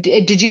 And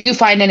did you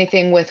find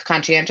anything with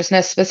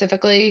conscientiousness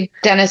specifically,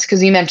 Denis?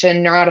 Because you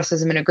mentioned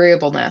neuroticism and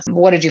agreeableness.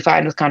 What did you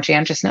find with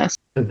conscientiousness?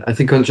 I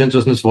think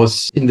conscientiousness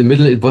was in the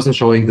middle. It wasn't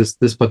showing this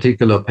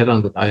particular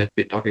pattern that I had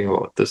been talking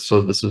about.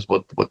 So this is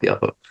what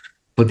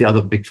the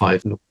other big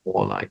 5 look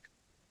more like.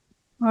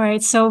 All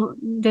right. So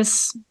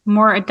this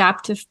more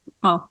adaptive,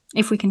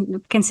 if we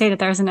can say that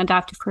there's an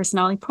adaptive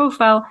personality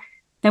profile,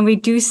 then we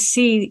do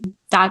see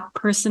that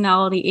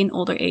personality in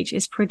older age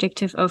is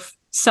predictive of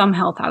some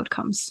health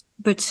outcomes,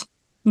 but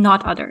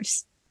not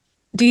others.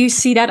 Do you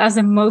see that as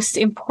the most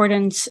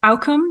important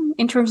outcome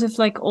in terms of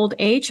like old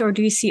age, or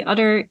do you see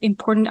other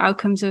important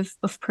outcomes of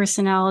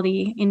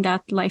personality in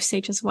that life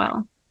stage as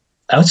well?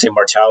 I would say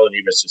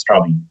mortality risk is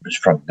probably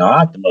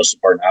not the most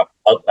important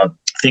outcome.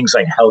 Things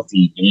like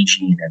healthy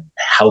aging and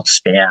health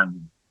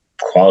span,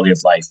 quality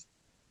of life,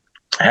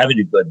 having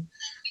a good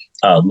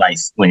life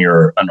when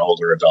you're an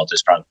older adult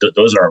is probably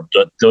those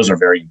are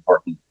very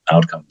important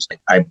outcomes.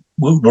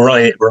 We're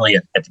really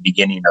at the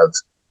beginning of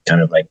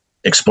kind of like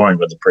exploring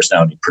whether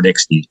personality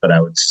predicts these, but I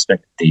would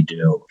suspect that they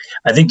do.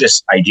 I think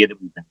this idea that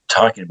we've been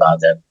talking about,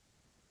 that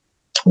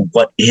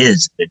what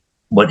is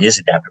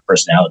adaptive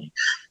personality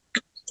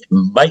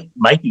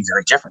might be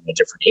very different at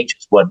different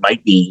ages. What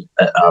might be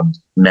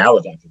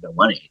maladaptive at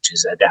one age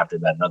is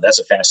adaptive at another. That's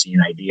a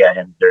fascinating idea,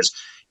 and there's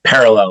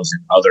parallels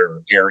in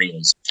other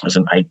areas. There's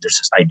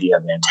this idea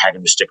of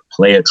antagonistic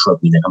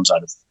pleiotropy that comes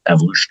out of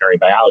evolutionary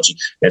biology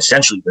that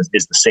essentially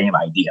is the same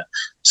idea,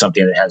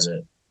 something that has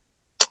a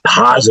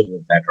positive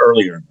effect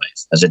earlier in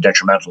life, has a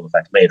detrimental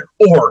effect later,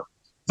 or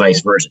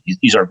vice versa.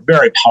 These are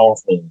very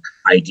powerful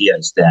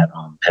ideas that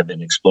have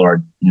been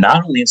explored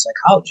not only in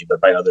psychology, but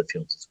by other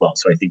fields as well.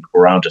 So I think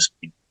we're on to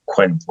something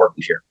quite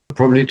important here.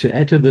 Probably to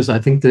add to this, I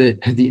think the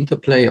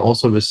interplay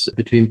also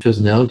between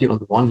personality on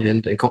the one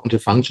hand and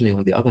cognitive functioning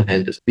on the other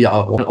hand is we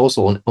are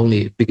also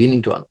only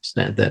beginning to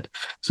understand that.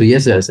 So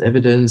yes, there's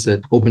evidence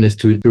that openness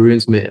to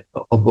experience may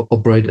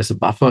operate as a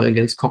buffer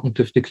against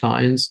cognitive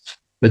declines.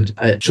 but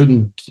I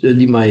shouldn't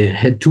leave my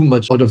head too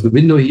much out of the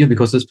window here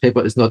because this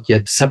paper is not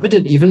yet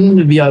submitted.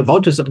 Even we are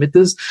about to submit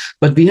this,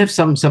 but we have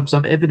some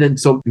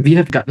evidence. So we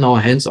have gotten our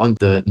hands on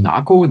the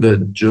NACO, the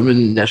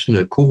German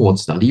National Cohort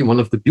Study. One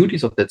of the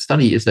beauties of that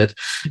study is that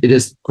it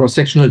is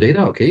cross-sectional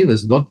data. Okay,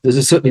 this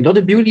is certainly not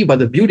a beauty, but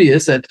the beauty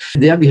is that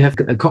there we have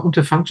a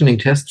cognitive functioning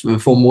test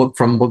from more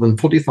than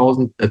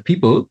 40,000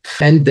 people,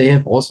 and they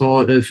have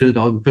also filled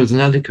out a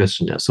personality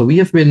questionnaire. So we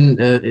have been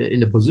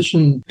in a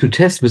position to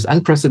test with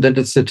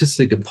unprecedented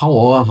statistical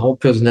power how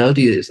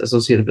personality is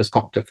associated with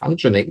cognitive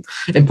functioning,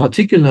 and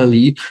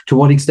particularly to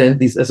what extent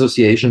these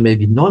associations may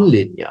be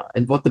nonlinear.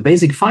 And what the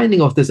basic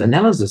finding of this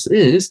analysis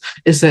is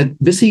that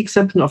with the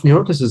exception of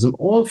neuroticism,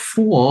 all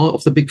 4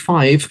 of the big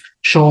 5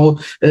 show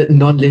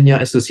nonlinear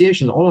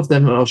association. All of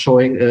them are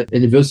showing an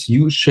inverse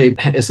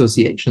U-shaped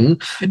association.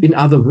 In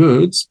other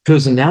words,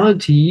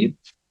 personality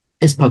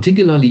is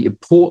particularly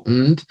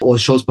important or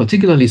shows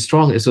particularly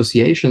strong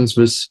associations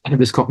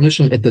with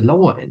cognition at the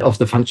lower end of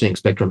the functioning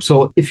spectrum.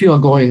 So if you are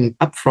going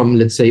up from,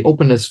 let's say,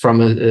 openness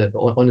from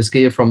on a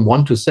scale from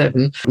 1 to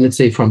 7, let's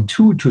say from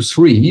 2 to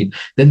 3,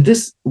 then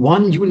this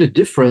 1 unit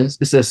difference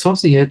is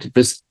associated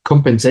with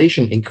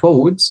compensation in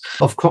quotes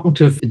of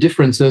cognitive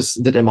differences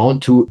that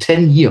amount to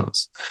 10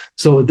 years.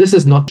 So this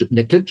is not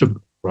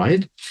negligible.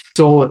 Right.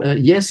 So,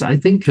 yes, I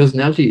think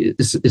personality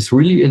is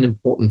really an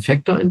important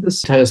factor in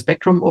this entire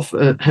spectrum of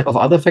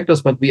other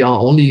factors, but we are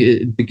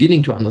only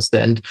beginning to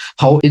understand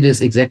how it is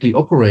exactly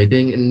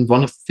operating. And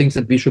one of the things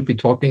that we should be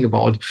talking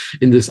about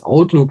in this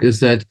outlook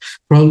is that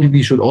probably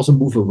we should also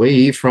move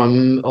away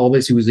from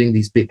always using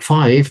these big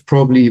 5.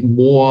 Probably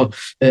more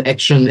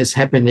action is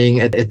happening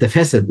at the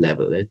facet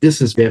level.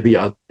 This is where we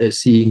are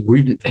seeing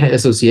real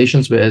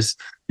associations, whereas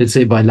let's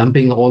say by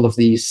lumping all of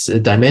these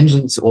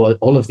dimensions or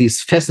all of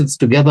these facets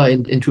together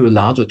into a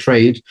larger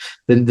trait,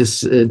 then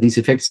these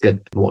effects get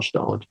washed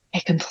out. I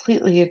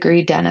completely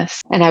agree,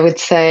 Denis. And I would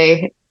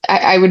say,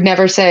 I would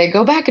never say,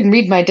 go back and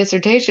read my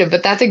dissertation,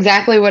 but that's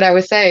exactly what I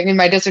was saying in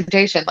my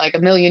dissertation, like a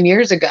million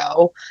years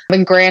ago.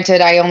 And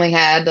granted, I only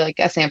had like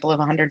a sample of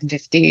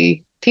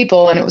 150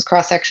 people and it was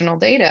cross-sectional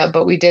data,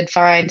 but we did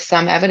find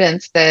some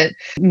evidence that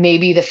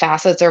maybe the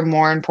facets are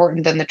more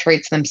important than the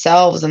traits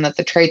themselves and that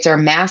the traits are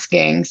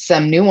masking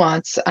some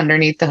nuance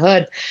underneath the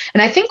hood.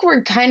 And I think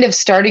we're kind of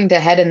starting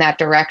to head in that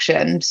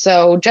direction.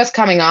 So just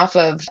coming off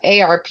of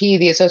ARP,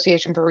 the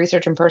Association for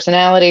Research and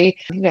Personality,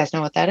 you guys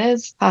know what that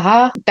is?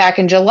 Haha. Back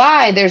in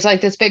July, there's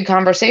like this big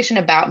conversation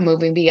about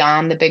moving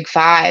beyond the big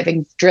 5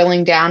 and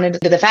drilling down into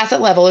the facet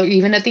level or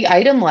even at the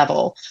item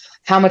level.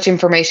 How much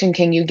information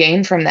can you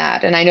gain from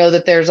that? And I know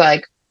that there's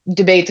like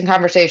debates and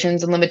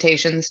conversations and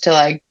limitations to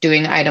like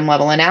doing item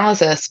level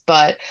analysis,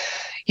 but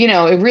you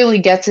know, it really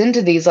gets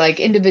into these like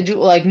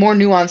individual, like more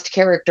nuanced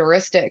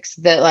characteristics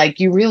that like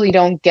you really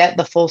don't get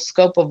the full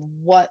scope of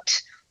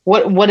what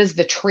does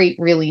the trait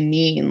really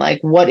mean?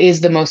 Like, what is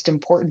the most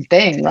important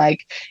thing?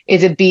 Like,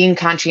 is it being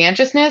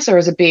conscientiousness or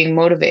is it being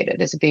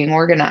motivated? Is it being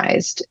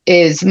organized?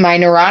 Is my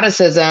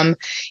neuroticism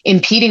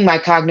impeding my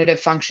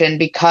cognitive function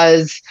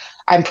because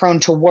I'm prone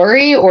to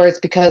worry, or it's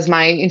because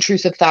my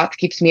intrusive thought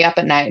keeps me up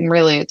at night and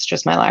really it's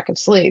just my lack of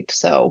sleep?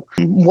 So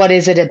what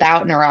is it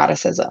about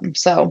neuroticism?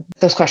 So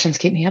those questions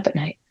keep me up at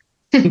night.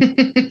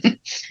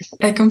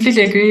 I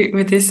completely agree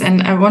with this.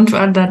 And I want to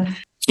add that,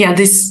 yeah,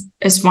 this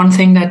is one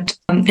thing that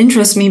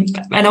interests me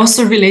and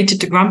also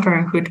related to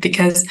grandparenthood,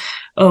 because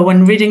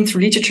when reading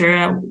through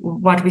literature,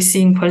 what we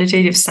see in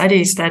qualitative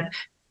studies that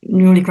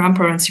newly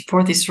grandparents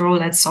report this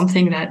role as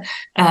something that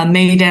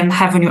made them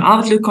have a new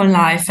outlook on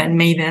life and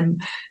made them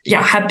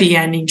happy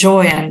and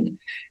enjoy.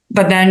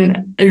 But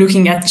then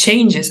looking at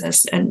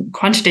changes and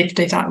quantitative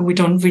data, we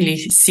don't really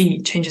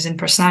see changes in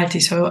personality.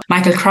 So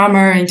Michael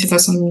Kramer in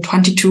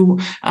 2022,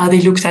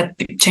 they looked at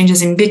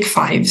changes in big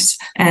 5s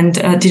and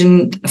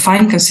didn't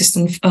find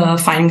consistent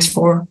findings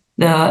for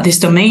these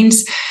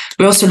domains.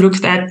 We also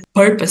looked at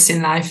purpose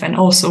in life and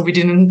also we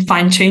didn't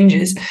find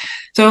changes.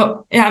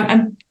 So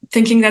I'm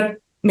thinking that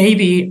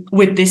maybe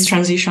with this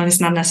transition, it's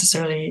not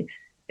necessarily,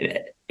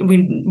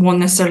 we won't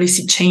necessarily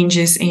see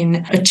changes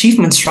in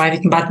achievement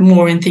striving, but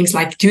more in things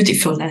like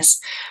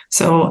dutifulness.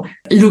 So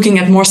looking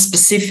at more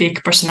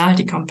specific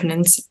personality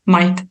components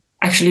might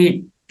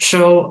actually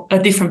show a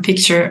different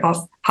picture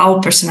of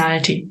how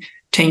personality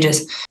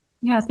changes.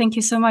 Yeah, thank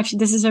you so much.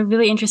 This is a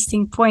really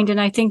interesting point.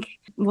 And I think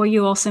what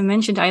you also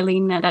mentioned,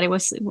 Eileen, that it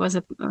was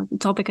a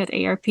topic at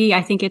ARP.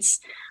 I think it's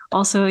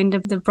also in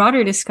the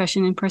broader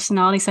discussion in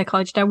personality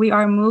psychology that we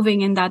are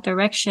moving in that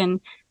direction,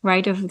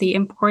 right, of the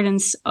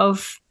importance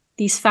of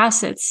these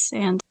facets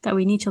and that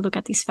we need to look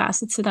at these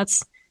facets. So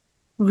that's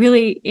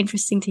really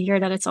interesting to hear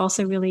that it's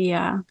also really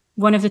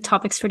one of the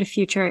topics for the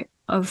future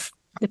of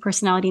the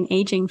personality and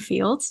aging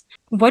fields.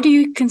 What do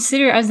you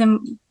consider as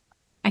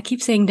I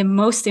keep saying the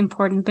most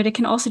important, but it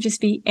can also just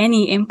be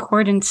any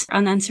important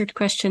unanswered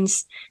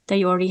questions that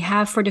you already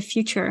have for the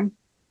future?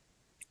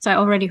 So I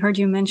already heard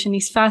you mention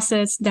these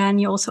facets. Dan,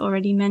 you also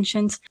already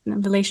mentioned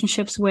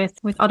relationships with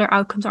other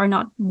outcomes are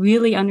not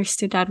really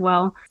understood that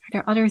well. Are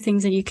there other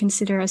things that you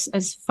consider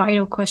as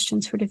vital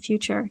questions for the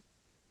future?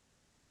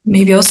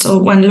 maybe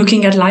also when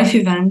looking at life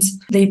events,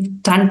 they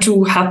tend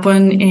to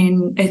happen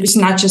it's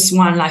not just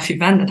one life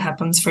event that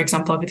happens, for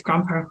example, with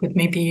grandparenthood,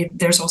 maybe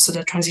there's also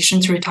the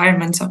transition to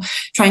retirement. So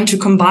trying to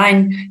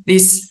combine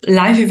these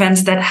life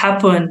events that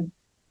happen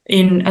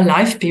in a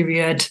life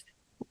period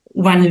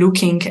when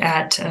looking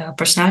at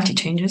personality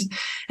changes.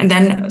 And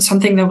then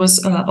something that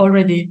was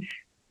already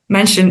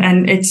mentioned,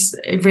 and it's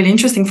really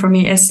interesting for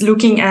me, is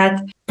looking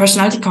at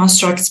personality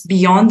constructs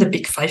beyond the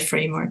Big Five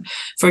framework.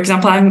 For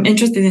example, I'm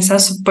interested in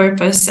sense of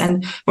purpose,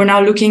 and we're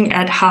now looking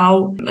at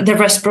how the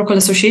reciprocal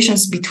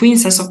associations between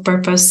sense of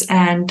purpose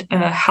and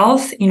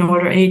health in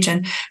older age.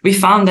 And we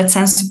found that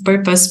sense of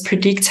purpose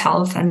predicts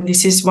health, and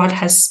this is what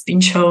has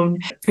been shown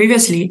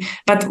previously.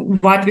 But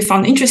what we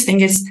found interesting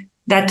is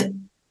that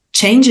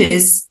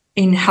changes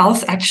in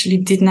health actually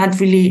did not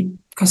really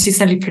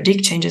consistently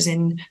predict changes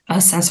in a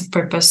sense of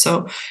purpose.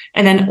 So,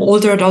 and then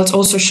older adults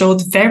also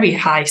showed very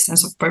high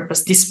sense of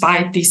purpose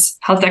despite these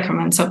health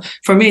decrements. So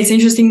for me, it's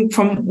interesting,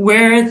 from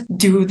where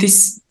do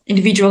these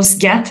individuals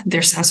get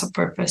their sense of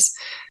purpose?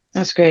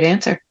 That's a great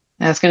answer.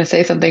 I was going to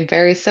say something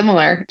very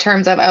similar in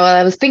terms of,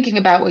 I was thinking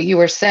about what you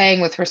were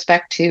saying with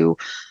respect to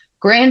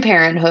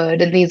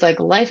grandparenthood and these like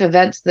life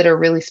events that are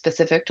really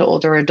specific to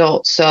older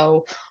adults.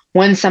 So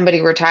when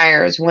somebody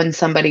retires, when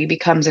somebody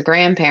becomes a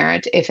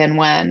grandparent, if and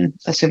when,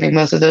 assuming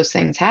most of those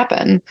things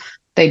happen,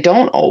 they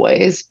don't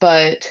always,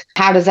 but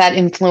how does that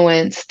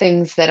influence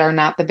things that are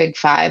not the Big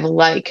Five,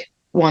 like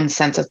one's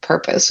sense of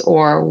purpose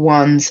or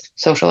one's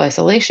social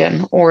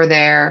isolation or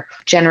their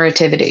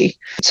generativity?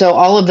 So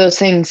all of those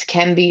things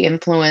can be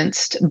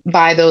influenced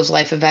by those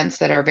life events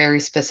that are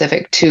very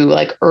specific to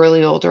like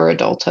early older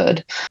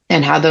adulthood,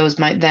 and how those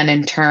might then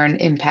in turn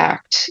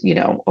impact,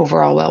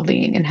 overall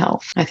well-being and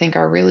health, I think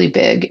are really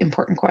big,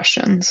 important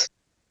questions.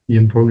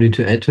 Yeah, probably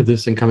to add to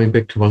this, and coming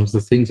back to one of the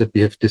things that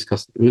we have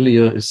discussed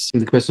earlier, is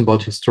the question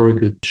about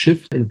historical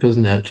shift in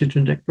personality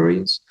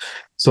trajectories.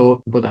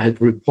 So what I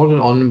had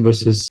reported on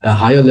versus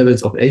higher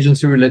levels of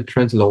agency-related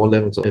traits, lower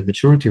levels of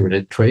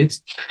maturity-related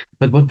traits.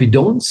 But what we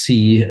don't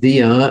see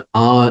there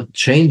are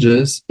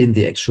changes in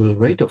the actual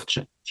rate of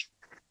change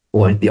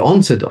or in the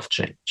onset of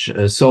change.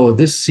 So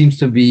this seems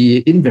to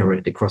be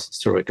invariant across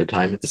historical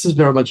time. This is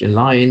very much in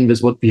line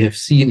with what we have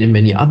seen in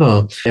many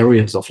other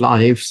areas of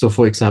life. So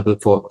for example,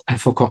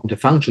 for cognitive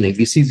functioning,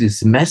 we see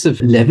these massive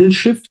level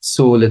shifts.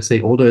 So let's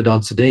say older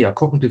adults today are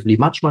cognitively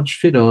much, much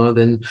fitter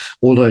than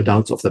older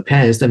adults of the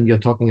past. And we are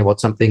talking about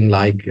something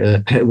like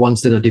 1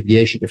 standard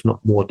deviation, if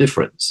not more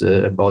difference,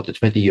 about a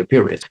 20-year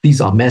period.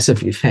 These are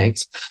massive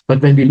effects.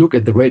 But when we look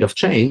at the rate of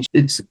change,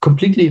 it's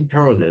completely in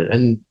parallel.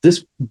 And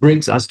this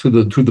brings us to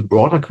the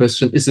broader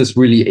question, is this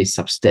really a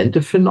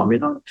substantive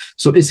phenomenon?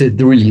 So is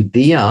it really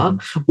there?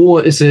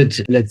 Or is it,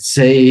 let's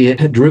say,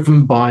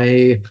 driven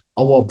by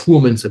our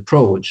poor man's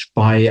approach,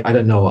 by,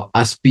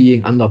 us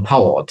being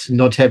underpowered,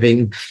 not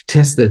having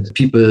tested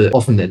people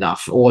often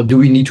enough? Or do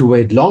we need to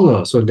wait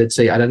longer? So let's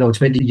say,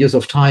 20 years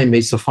of time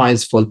may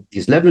suffice for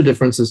these level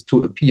differences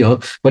to appear,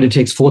 but it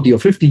takes 40 or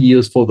 50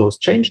 years for those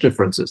change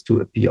differences to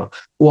appear.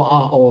 Or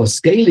are our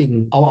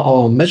scaling,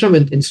 our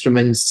measurement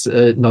instruments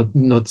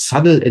not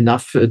subtle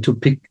enough to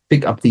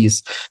pick up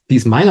these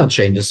minor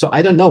changes? So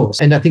I don't know.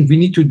 And I think we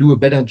need to do a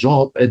better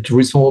job at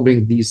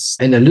resolving these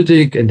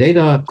analytic and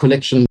data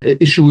collection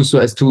issues so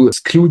as to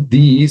exclude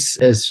these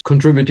as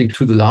contributing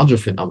to the larger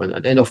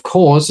phenomenon. And of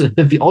course,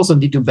 we also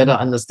need to better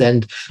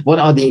understand what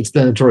are the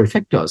explanatory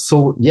factors.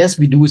 So yes,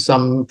 we do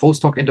some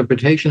post-hoc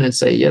interpretation and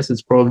say, yes,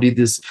 it's probably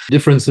these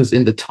differences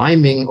in the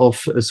timing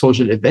of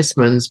social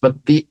investments, but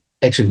we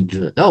actually do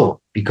not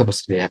know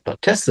because we have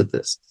not tested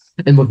this.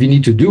 And what we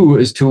need to do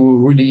is to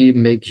really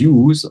make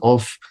use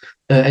of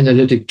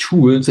analytic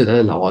tools that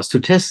allow us to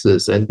test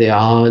this. And there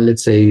are,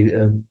 let's say,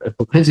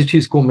 propensity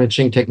score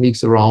matching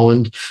techniques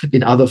around.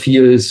 In other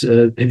fields,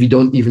 we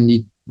don't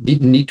even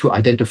need to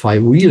identify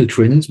real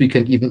twins. We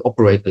can even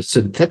operate with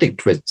synthetic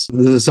twins.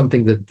 This is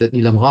something that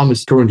Nilam Ram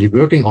is currently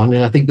working on.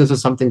 And I think this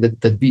is something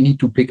that we need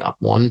to pick up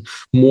on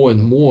more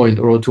and more in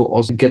order to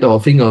also get our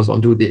fingers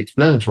onto the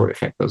explanatory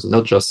factors,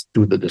 not just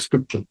do the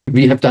description.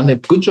 We have done a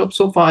good job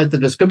so far at the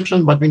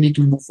description, but we need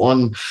to move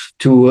on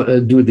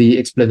to do the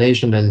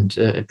explanation and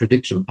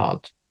prediction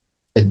part,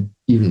 and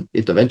even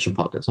intervention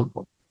part at some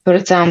point. What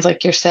it sounds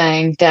like you're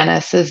saying,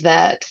 Denis, is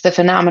that the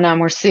phenomenon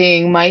we're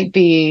seeing might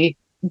be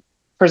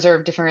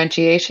preserved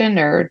differentiation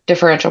or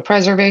differential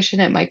preservation.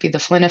 It might be the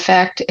Flynn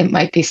effect. It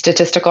might be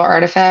statistical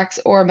artifacts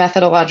or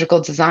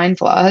methodological design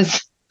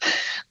flaws.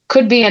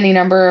 Could be any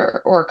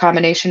number or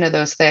combination of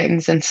those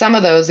things. And some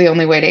of those, the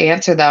only way to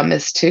answer them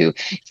is to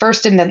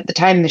first invent the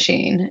time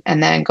machine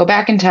and then go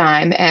back in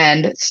time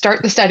and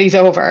start the studies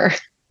over.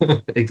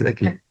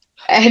 Exactly.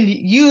 And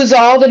use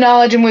all the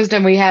knowledge and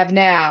wisdom we have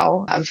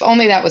now, if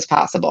only that was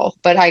possible.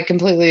 But I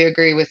completely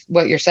agree with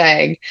what you're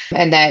saying,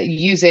 and that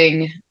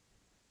using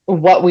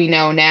what we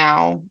know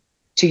now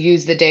to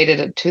use the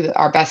data to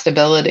our best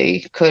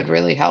ability could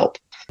really help.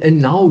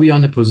 And now we are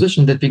in a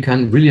position that we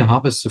can really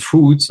harvest the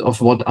fruits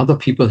of what other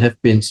people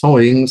have been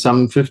sowing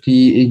some 50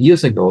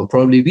 years ago.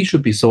 Probably we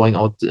should be sowing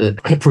out,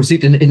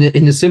 proceed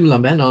in a similar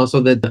manner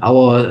so that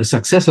our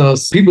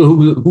successors, people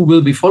who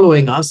will be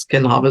following us,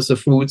 can harvest the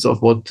fruits of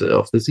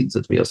the seeds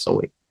that we are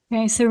sowing.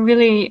 Okay, so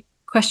really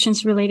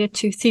questions related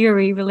to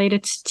theory,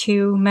 related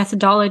to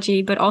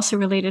methodology, but also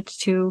related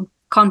to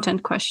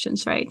content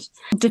questions, right?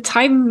 The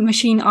time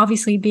machine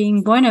obviously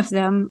being one of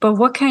them, but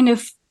what kind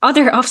of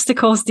other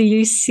obstacles do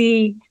you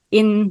see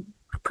in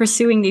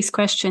pursuing these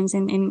questions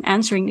and in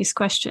answering these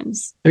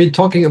questions? I mean,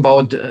 talking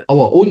about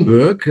our own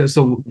work,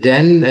 so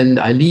Dan and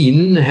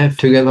Eileen have,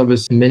 together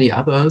with many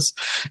others,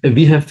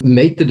 we have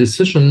made the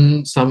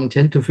decision some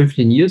 10 to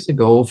 15 years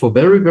ago for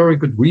very, very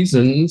good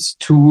reasons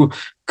to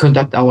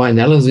conduct our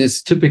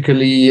analysis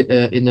typically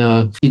in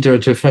a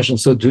iterative fashion,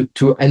 so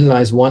to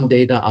analyze one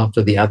data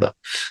after the other.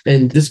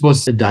 And this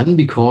was done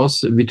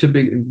because we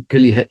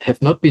typically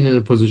have not been in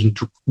a position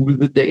to pool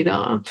the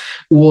data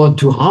or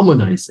to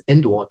harmonize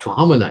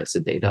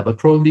the data, but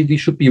probably we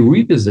should be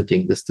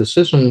revisiting this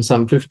decision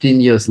some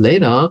 15 years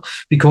later,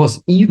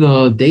 because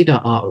either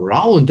data are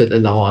around that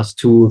allow us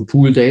to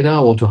pool data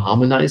or to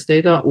harmonize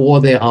data,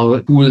 or there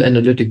are cool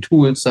analytic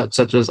tools such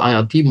as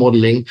IRT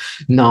modeling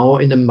now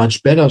in a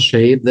much better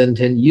shape than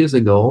 10 years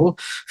ago,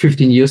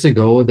 15 years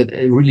ago, that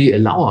really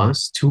allow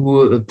us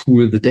to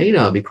pool the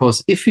data.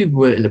 Because if we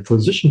were in a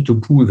position to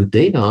pool the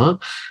data,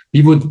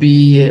 we would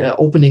be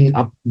opening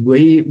up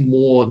way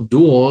more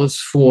doors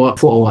for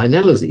our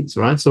analyses,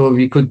 right? So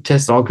we could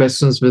test our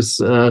questions with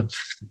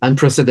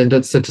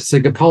unprecedented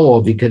statistical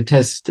power. We can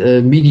test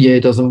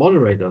mediators and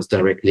moderators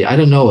directly. I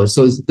don't know.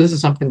 So this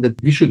is something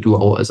that we should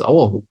do as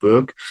our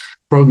work.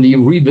 Probably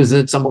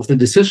revisit some of the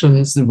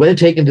decisions, the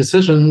well-taken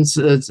decisions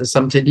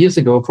some 10 years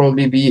ago.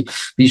 Probably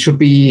we should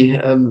be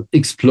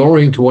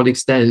exploring to what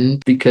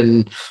extent we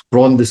can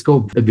broaden the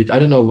scope a bit. I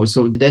don't know.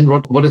 So then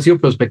what is your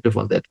perspective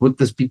on that? Would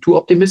this be too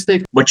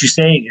optimistic? What you're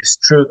saying is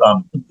true.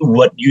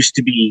 What used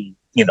to be,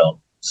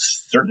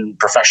 certain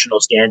professional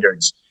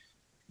standards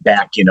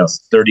back,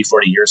 30,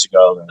 40 years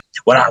ago,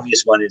 one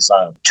obvious one is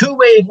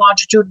two-wave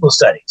longitudinal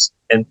studies.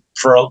 And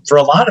for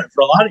a lot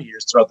of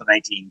years throughout the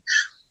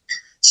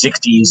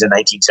 1960s and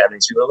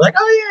 1970s, people were like,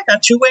 oh yeah, I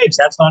got two waves,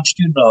 that's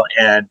longitudinal.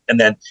 And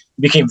then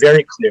it became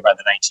very clear by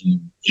the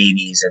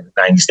 1980s and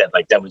 90s that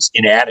that was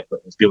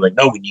inadequate. People were like,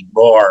 no, we need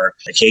more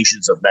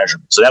occasions of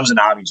measurement. So that was an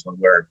obvious one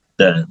where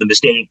the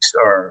mistakes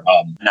or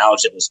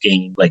knowledge that was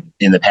gained like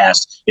in the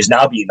past is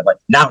now being applied.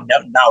 Now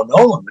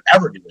no one would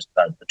ever do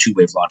a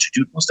two-wave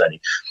longitudinal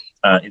study.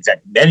 In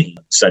fact, many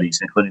studies,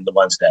 including the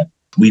ones that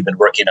we've been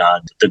working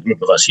on, the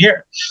group of us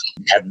here,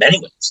 have many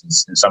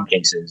waves. In some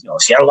cases,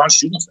 Seattle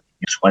longitudinal study,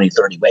 20,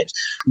 30 waves.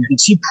 You can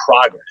see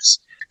progress.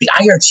 The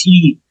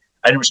IRT,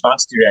 item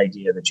response theory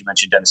idea that you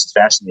mentioned, Denis, is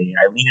fascinating.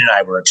 Eileen and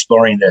I were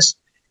exploring this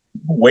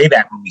way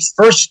back when we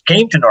first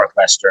came to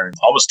Northwestern,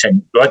 almost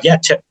 10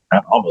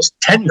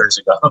 years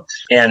ago.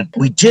 And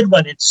we did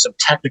run into some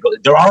technical,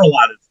 there are a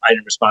lot of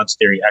item response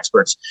theory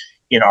experts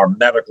in our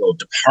medical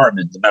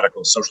department, the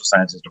medical social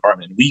sciences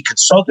department. We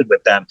consulted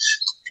with them,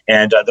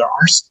 and there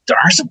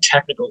are some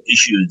technical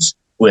issues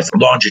with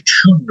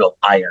longitudinal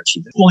IRT that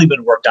haven't fully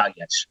been worked out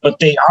yet. But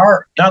they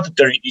are, not that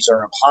these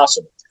are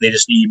impossible, they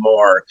just need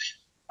more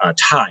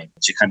time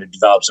to kind of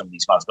develop some of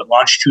these models. But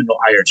longitudinal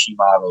IRT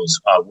models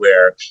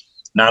where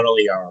not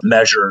only are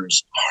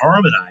measures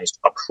harmonized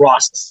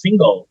across a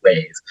single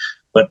wave,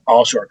 but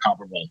also are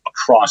comparable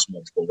across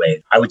multiple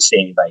waves. I would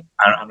say,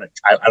 I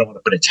don't want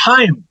to put a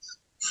time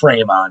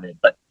frame on it,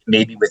 but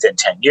maybe within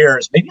 10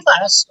 years, maybe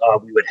less,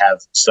 we would have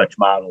such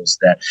models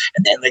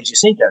and then, like you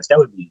say, Dennis, that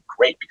would be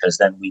great, because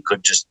then we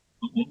could just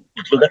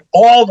look at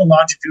all the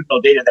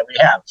longitudinal data that we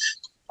have,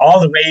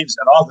 all the waves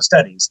and all the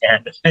studies,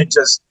 and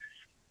just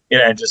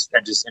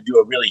do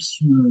a really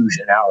huge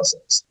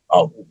analysis.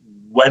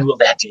 When will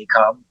that day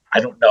come? I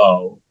don't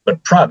know,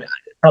 but probably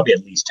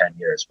at least 10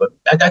 years, but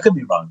I could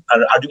be wrong.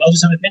 Do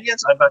others have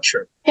opinions? I'm not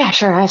sure. Yeah,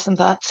 sure. I have some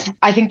thoughts.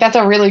 I think that's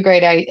a really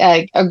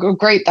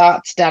great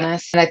thoughts,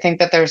 Denis. And I think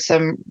that there's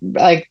some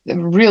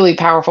really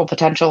powerful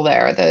potential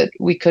there that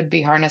we could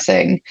be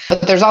harnessing.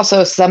 But there's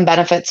also some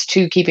benefits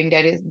to keeping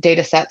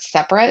data sets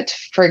separate.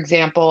 For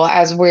example,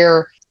 as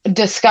we're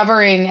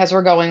discovering as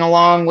we're going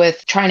along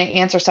with trying to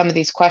answer some of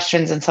these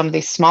questions in some of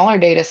these smaller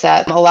data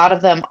sets, a lot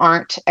of them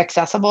aren't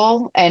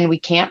accessible and we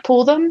can't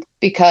pool them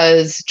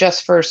because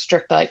just for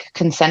strict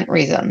consent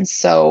reasons.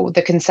 So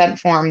the consent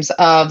forms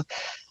of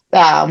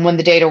when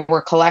the data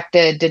were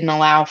collected didn't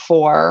allow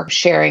for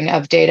sharing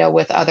of data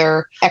with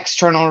other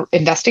external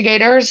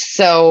investigators.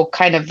 So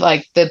kind of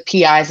like the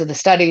PIs of the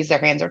studies, their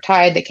hands are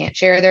tied, they can't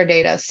share their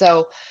data.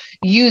 So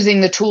using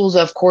the tools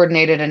of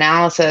coordinated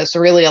analysis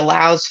really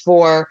allows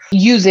for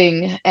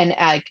using and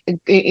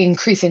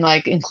increasing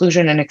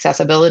inclusion and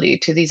accessibility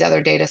to these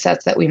other data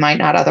sets that we might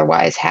not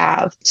otherwise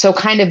have. So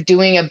kind of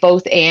doing a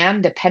both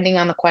and, depending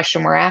on the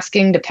question we're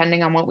asking,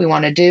 depending on what we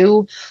want to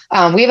do.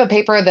 We have a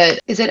paper that,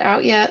 is it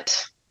out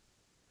yet?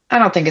 I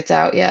don't think it's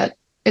out yet.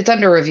 It's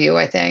under review,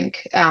 I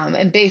think.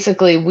 And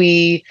basically,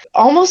 we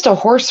almost a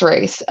horse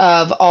race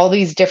of all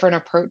these different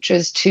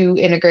approaches to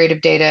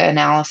integrative data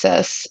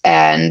analysis.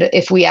 And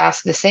if we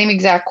ask the same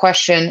exact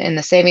question in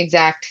the same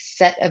exact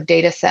set of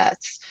data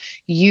sets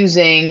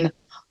using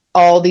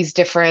all these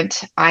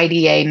different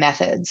IDA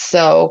methods.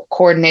 So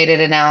coordinated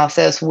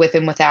analysis with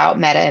and without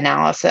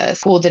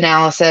meta-analysis, pooled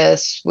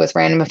analysis with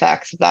random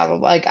effects, blah, blah,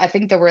 blah. Like, I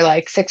think there were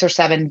like 6 or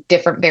 7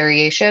 different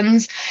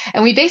variations.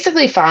 And we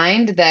basically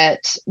find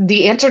that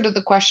the answer to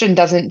the question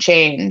doesn't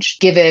change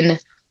given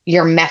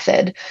your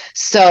method.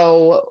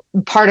 So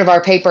part of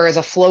our paper is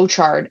a flow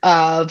chart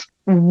of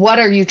what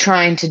are you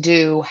trying to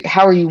do?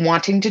 How are you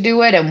wanting to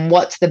do it? And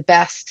what's the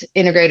best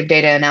integrative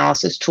data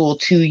analysis tool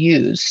to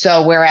use?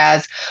 So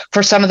whereas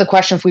for some of the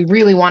questions we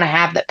really want to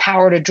have the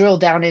power to drill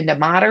down into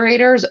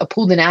moderators, a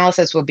pooled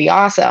analysis would be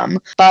awesome.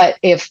 But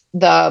if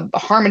the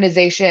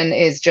harmonization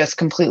is just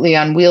completely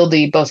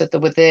unwieldy, both at the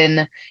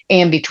within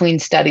and between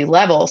study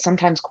level,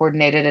 sometimes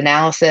coordinated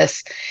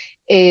analysis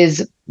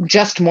is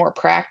just more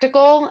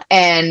practical,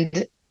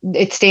 and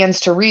it stands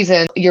to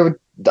reason you're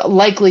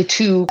likely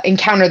to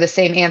encounter the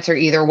same answer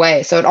either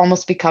way. So it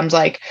almost becomes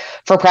like,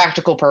 for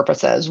practical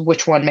purposes,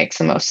 which one makes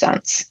the most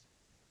sense?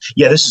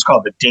 Yeah, this is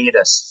called the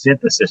data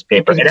synthesis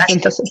paper. It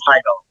actually has a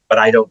title, but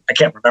I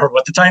can't remember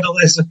what the title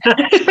is.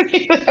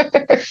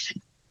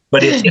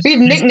 But we have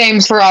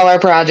nicknames for all our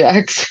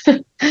projects.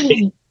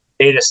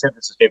 Data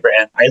synthesis paper,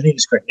 and Eileen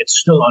is correct. It's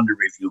still under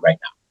review right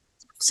now.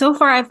 So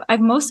far,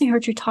 I've mostly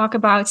heard you talk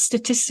about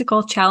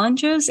statistical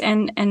challenges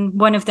and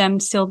one of them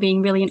still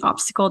being really an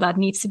obstacle that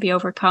needs to be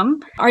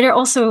overcome. Are there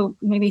also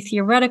maybe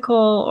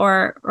theoretical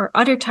or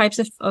other types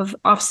of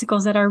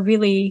obstacles that are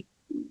really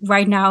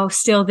right now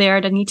still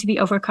there that need to be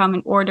overcome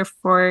in order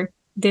for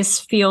this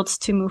field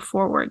to move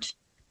forward?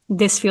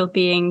 This field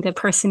being the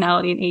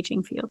personality and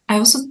aging field. I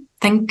also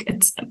think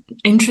it's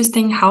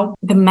interesting how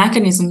the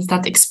mechanisms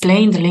that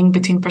explain the link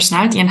between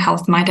personality and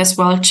health might as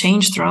well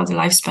change throughout the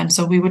lifespan.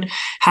 So we would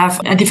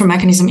have a different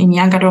mechanism in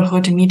young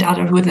adulthood, mid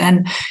adulthood,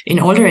 and in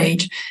older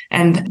age.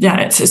 And yeah,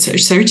 it's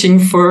searching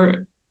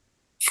for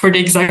the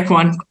exact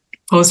one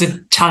poses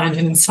a challenge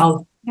in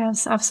itself.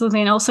 Yes, absolutely.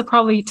 And also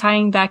probably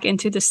tying back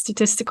into the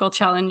statistical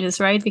challenges,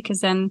 right?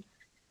 Because then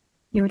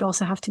you would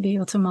also have to be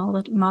able to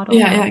model.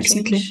 Yeah,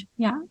 exactly.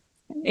 Yeah.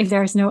 If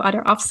there's no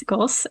other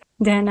obstacles,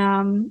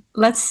 then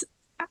let's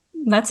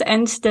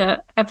end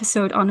the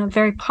episode on a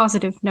very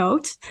positive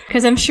note,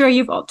 because I'm sure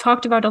you've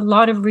talked about a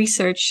lot of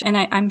research, and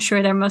I'm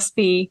sure there must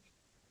be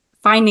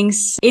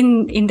findings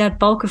in that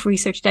bulk of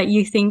research that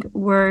you think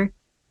were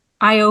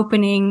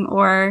eye-opening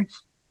or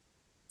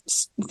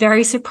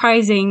very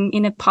surprising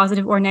in a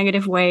positive or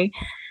negative way.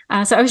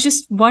 So I was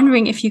just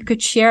wondering if you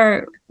could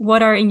share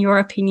what are, in your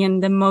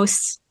opinion, the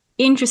most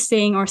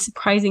interesting or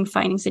surprising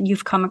findings that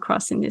you've come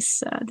across in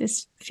this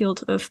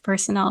field of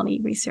personality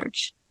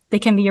research. They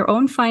can be your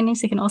own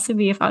findings. They can also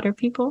be of other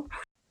people.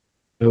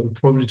 I would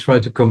probably try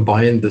to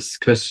combine this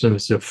question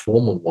with your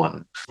former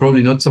one.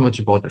 Probably not so much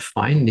about a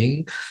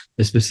finding,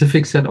 a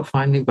specific set of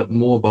findings, but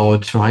more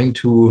about trying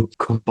to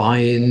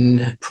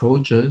combine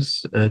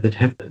approaches that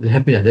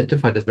have been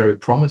identified as very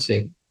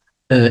promising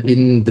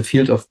in the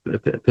field of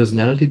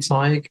personality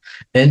psych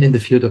and in the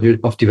field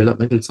of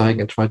developmental psych,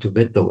 and try to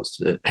vet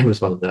those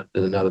with one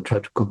another, try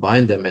to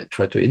combine them and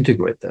try to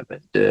integrate them.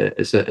 And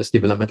as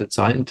developmental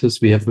scientists,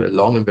 we have a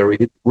long and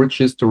very rich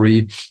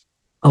history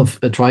of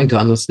trying to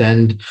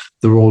understand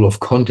the role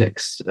of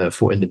context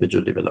for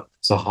individual development.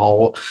 So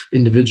how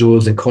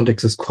individuals and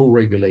contexts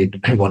co-regulate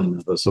one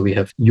another. So we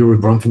have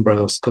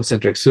Bronfenbrenner's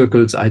concentric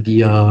circles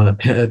idea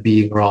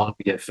being around.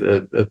 We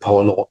have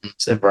Paul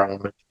Lawton's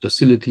environmental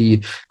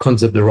docility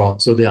concept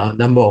around. So there are a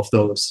number of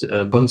those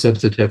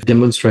concepts that have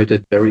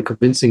demonstrated very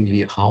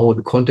convincingly how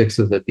the contexts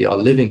that we are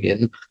living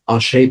in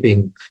are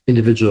shaping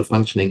individual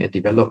functioning and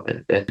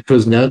development. And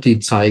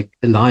personality psych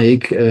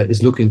alike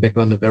is looking back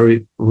on a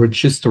very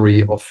rich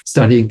history of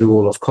studying the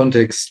role of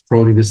context,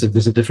 probably with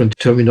a different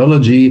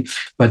terminology,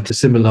 but a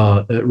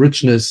similar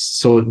richness.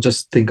 So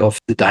just think of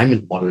the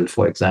diamond model,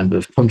 for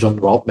example, from John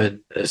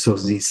Routman. So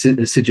the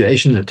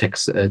situational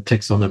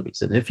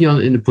taxonomies. And if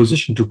you're in a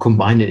position to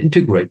combine and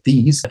integrate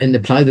these and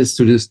apply this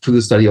to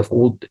the study of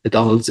old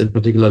adults, and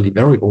particularly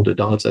very old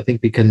adults, I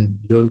think we can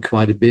learn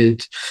quite a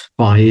bit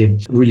by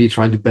really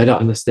trying to better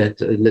understand,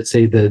 let's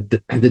say,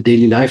 the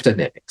daily life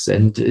dynamics.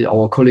 And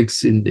our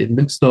colleagues in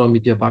Münster,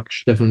 Mitya Bak,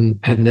 Stefan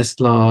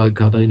Nestler,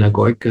 Katharina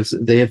Goikes,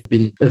 they have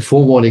been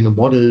forwarding a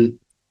model,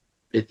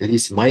 at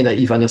least my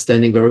naive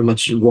understanding, very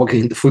much walking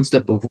in the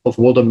footsteps of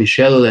Walter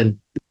Mischel, and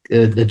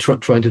they're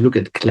trying to look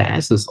at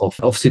classes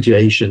of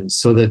situations,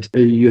 so that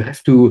you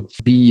have to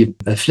be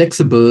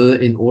flexible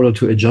in order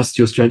to adjust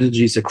your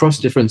strategies across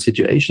different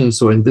situations.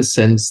 So in this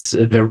sense,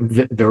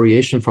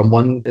 variation from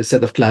one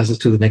set of classes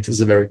to the next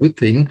is a very good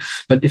thing.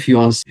 But if you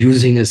are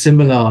using a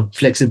similar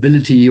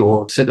flexibility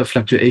or set of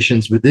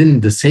fluctuations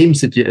within the same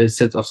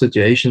set of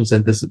situations,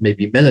 then this may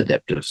be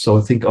maladaptive. So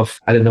think of,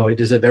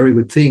 it is a very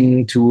good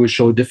thing to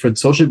show different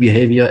social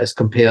behavior as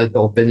compared,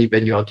 or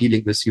when you are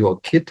dealing with your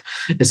kid,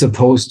 as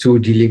opposed to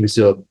dealing with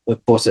your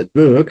boss at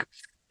work.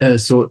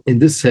 So in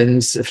this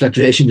sense,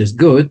 fluctuation is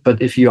good,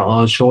 but if you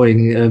are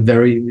showing a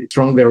very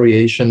strong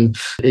variation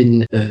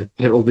in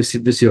obviously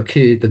with your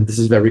kid, then this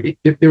is very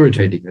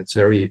irritating. It's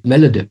very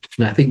maladaptive.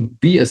 And I think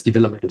we as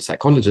developmental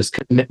psychologists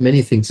can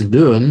many things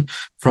learn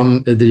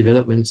from the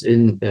developments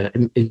in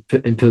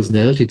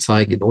personality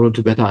psych in order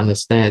to better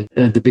understand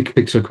the big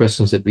picture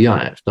questions that we are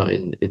after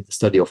in the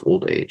study of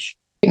old age.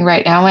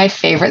 Right now, my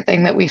favorite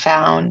thing that we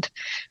found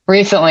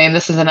recently, and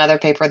this is another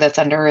paper that's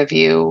under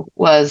review,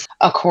 was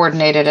a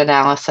coordinated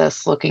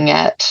analysis looking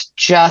at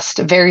just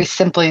very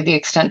simply the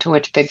extent to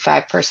which big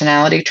five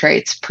personality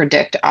traits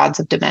predict odds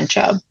of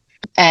dementia.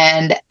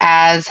 And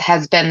as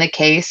has been the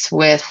case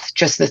with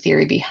just the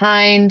theory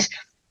behind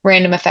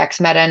random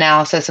effects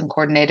meta-analysis and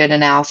coordinated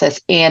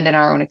analysis, and in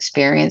our own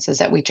experiences,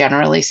 that we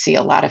generally see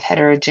a lot of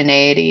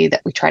heterogeneity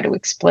that we try to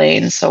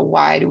explain. So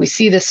why do we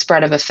see this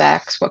spread of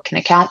effects? What can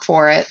account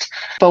for it?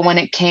 But when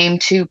it came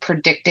to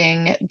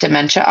predicting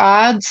dementia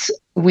odds,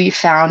 we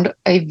found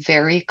a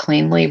very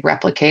cleanly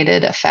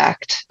replicated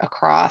effect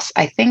across,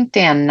 I think,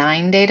 Dan,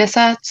 9 data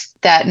sets,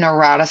 that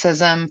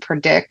neuroticism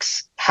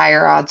predicts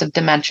higher odds of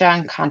dementia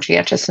and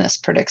conscientiousness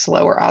predicts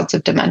lower odds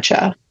of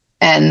dementia.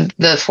 And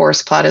the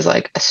forest plot is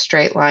like a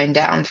straight line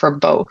down for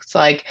both,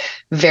 like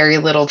very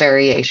little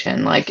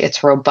variation, like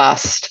it's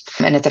robust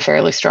and it's a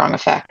fairly strong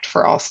effect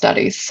for all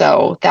studies.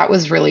 So that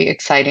was really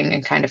exciting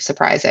and kind of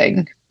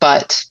surprising,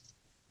 but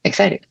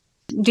exciting.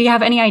 Do you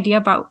have any idea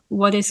about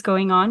what is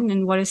going on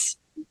and what is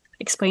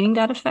explaining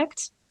that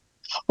effect?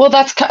 Well,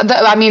 that's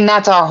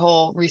our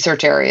whole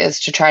research area, is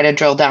to try to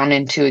drill down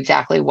into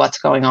exactly what's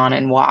going on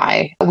and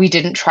why. We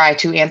didn't try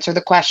to answer the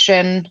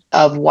question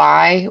of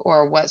why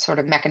or what sort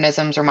of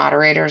mechanisms or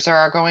moderators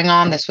are going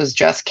on. This was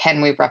just,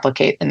 can we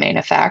replicate the main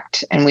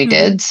effect? And we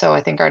did. So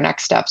I think our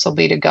next steps will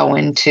be to go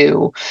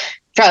into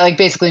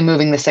basically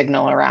moving the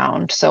signal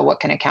around. So what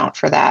can account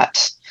for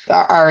that?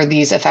 Are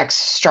these effects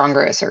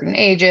stronger at certain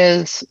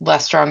ages,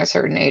 less strong at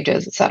certain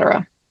ages, et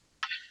cetera?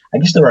 I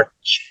guess there are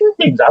 2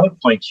 things I would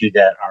point to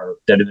that have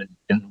been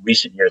in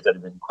recent years that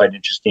have been quite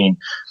interesting.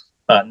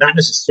 Not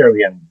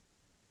necessarily on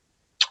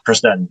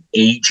personality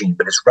aging,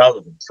 but it's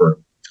relevant for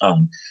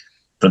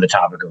the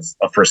topic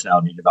of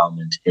personality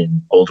development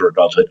in older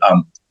adulthood.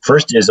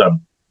 First is a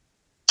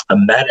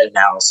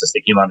meta-analysis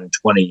that came out in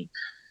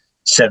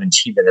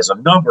 2017 that has a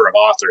number of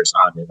authors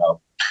on it.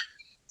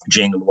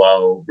 Jane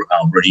Luo,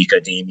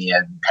 Radhika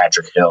Damian,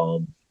 Patrick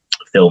Hill,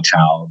 Phil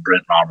Chow,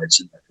 Brent Roberts,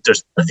 and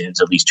there's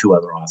at least 2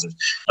 other authors,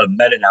 a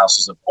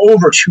meta-analysis of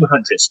over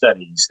 200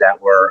 studies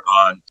that were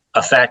on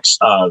effects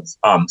of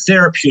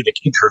therapeutic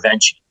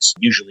interventions,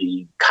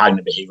 usually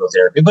cognitive behavioral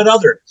therapy, but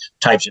other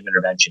types of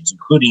interventions,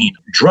 including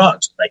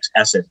drugs like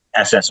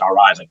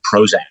SSRIs, like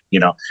Prozac,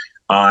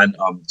 on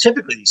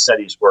typically these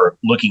studies were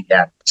looking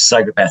at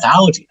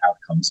psychopathology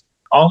outcomes.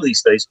 All of these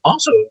studies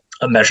also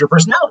measure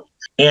personality,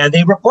 and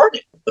they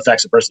reported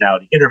effects of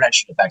personality,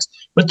 intervention effects.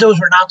 But those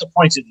were not the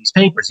points of these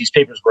papers. These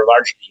papers were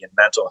largely in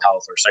mental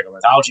health or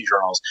psychopathology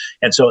journals.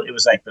 And so it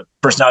was like the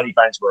personality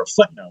findings were a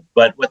footnote.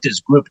 But what this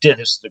group did,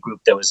 this is the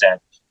group that was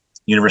at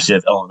University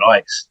of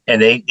Illinois,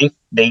 and they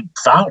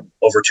found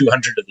over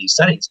 200 of these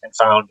studies and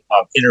found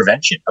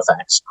intervention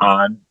effects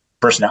on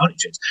personality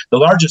traits. The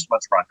largest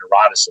ones were on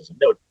neuroticism.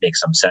 That would make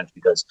some sense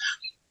because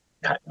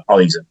all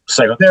these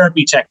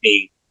psychotherapy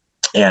technique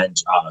and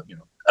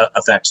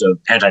effects of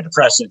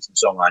antidepressants and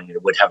so on,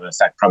 would have an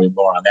effect probably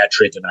more on that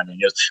trait than on any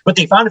others. But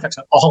they found effects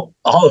on all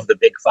of the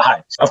big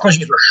 5. Of course,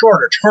 these were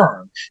shorter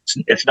term.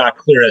 It's not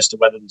clear as to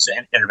whether these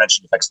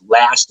intervention effects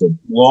lasted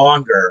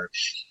longer,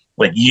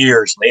 like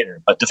years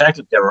later. But the fact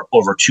that there were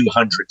over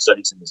 200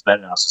 studies in this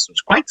meta-analysis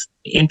was quite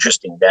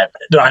interesting. That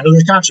I know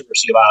there's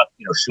controversy about,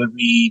 should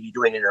we be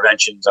doing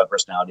interventions on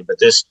personality, but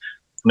this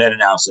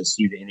meta-analysis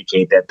seem to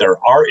indicate that there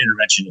are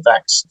intervention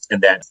effects,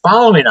 and that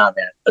following on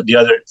that, the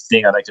other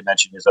thing I'd like to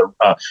mention is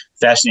a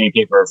fascinating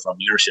paper from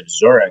the University of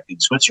Zurich in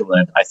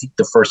Switzerland. I think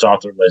the first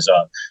author was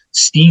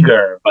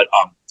Steger, but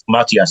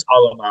Matthias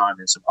Allemann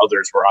and some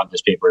others were on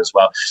this paper as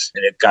well,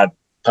 and it got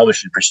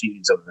published in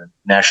Proceedings of the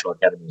National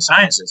Academy of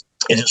Sciences.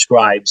 It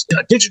describes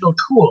a digital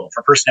tool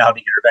for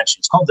personality intervention.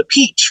 It's called the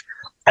Peach.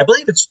 I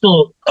believe it's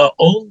still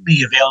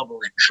only available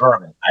in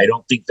German. I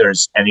don't think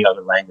there's any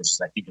other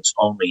languages. I think it's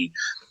only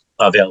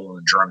available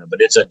in German, but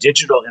it's a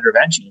digital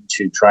intervention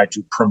to try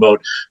to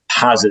promote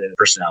positive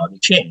personality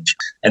change.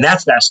 And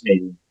that's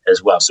fascinating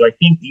as well. So I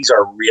think these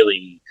are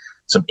really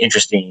some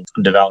interesting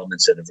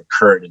developments that have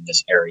occurred in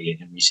this area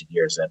in recent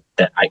years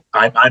that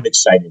I'm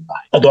excited by.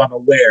 Although I'm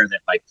aware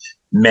that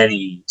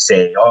many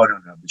say, oh,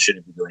 no, we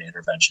shouldn't be doing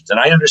interventions. And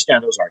I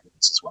understand those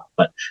arguments as well.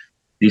 But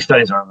these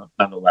studies are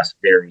nonetheless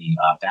very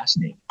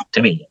fascinating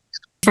to me.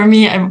 For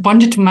me, I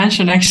wanted to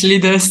mention actually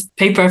this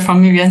paper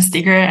from Vivian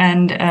Steger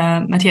and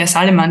Matthias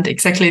Allemann,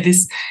 exactly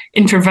this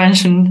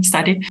intervention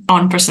study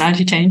on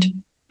personality change.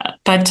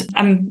 But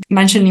I'm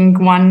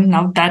mentioning one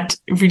now that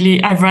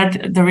really I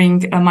read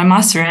during my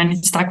master and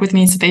it stuck with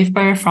me. It's a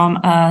paper from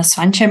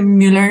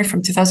Müller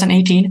from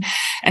 2018.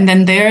 And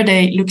then there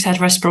they looked at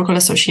reciprocal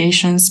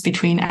associations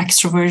between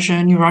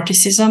extroversion,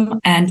 neuroticism,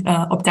 and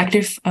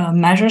objective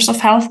measures of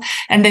health.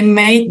 And they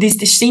made this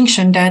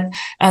distinction that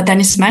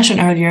Denis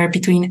mentioned earlier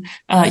between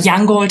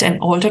young old and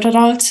older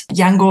adults.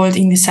 Young old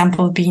in the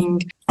sample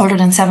being older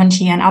than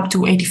 70 and up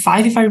to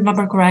 85, if I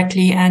remember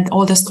correctly, and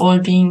oldest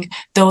old being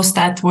those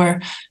that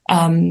were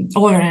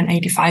older than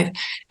 85.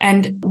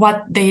 And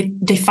what they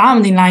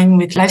found in line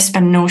with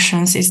lifespan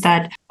notions is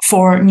that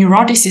for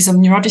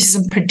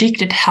neuroticism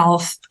predicted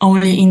health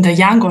only in the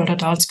young old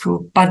adults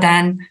group, but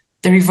then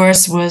the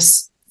reverse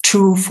was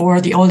true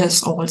for the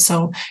oldest old.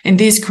 So in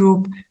this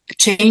group,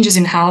 changes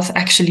in health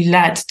actually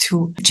led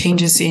to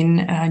changes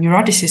in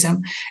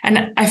neuroticism.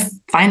 And I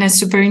find it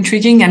super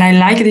intriguing. And I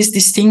like this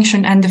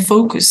distinction and the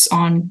focus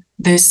on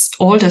this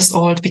oldest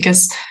old,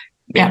 because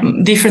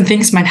different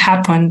things might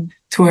happen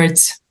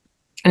towards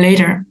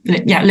later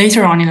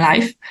on in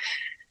life.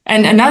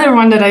 And another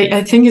one that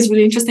I think is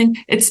really interesting,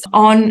 it's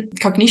on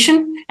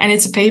cognition. And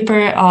it's a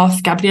paper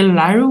of Gabriel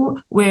Laru,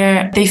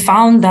 where they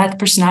found that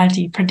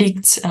personality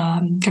predicts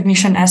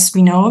cognition as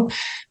we know,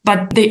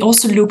 but they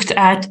also looked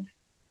at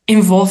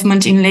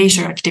involvement in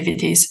leisure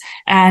activities.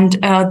 And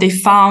they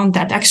found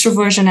that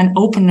extroversion and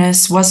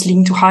openness was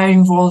linked to higher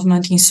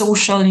involvement in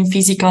social, in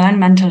physical and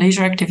mental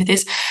leisure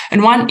activities.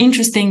 And one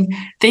interesting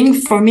thing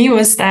for me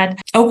was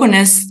that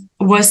openness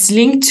was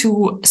linked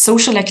to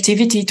social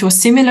activity to a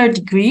similar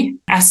degree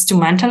as to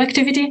mental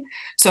activity.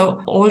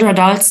 So older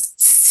adults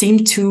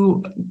seem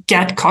to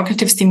get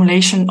cognitive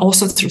stimulation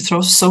also through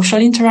social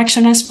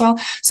interaction as well.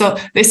 So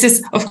this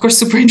is, of course,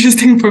 super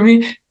interesting for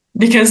me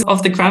because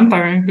of the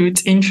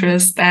grandparenthood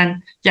interest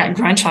and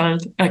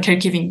grandchild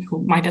caregiving,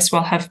 who might as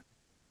well have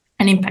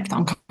an impact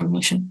on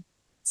cognition.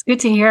 It's good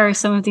to hear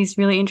some of these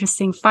really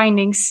interesting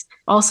findings.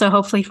 Also,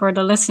 hopefully for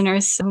the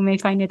listeners who may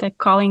find it a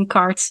calling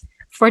card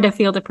for the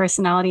field of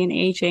personality and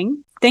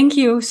aging. Thank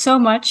you so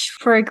much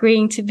for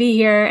agreeing to be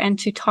here and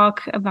to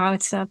talk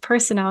about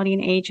personality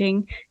and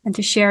aging and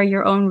to share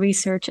your own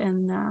research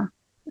and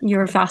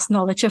your vast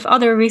knowledge of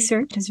other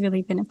research. It has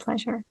really been a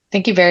pleasure.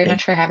 Thank you very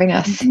much for having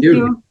us. Thank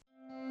you.